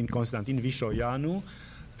Românească, I mean Constantin Vișoianu,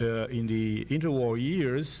 in the interwar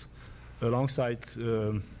years, alongside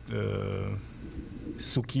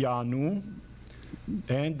Suchianu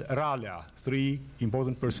and Ralea, three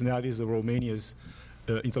important personalities of Romania's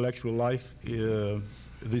intellectual life in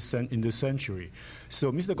this century.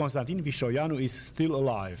 So Mr. Constantin Vișoianu is still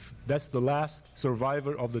alive. That's the last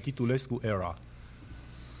survivor of the Titulescu era.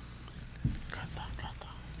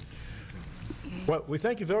 Well, we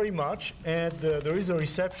thank you very much, and there is a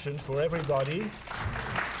reception for everybody.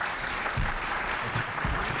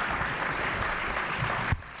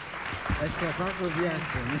 Ăștia fac o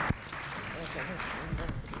viață, nu?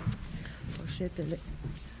 Poșetele.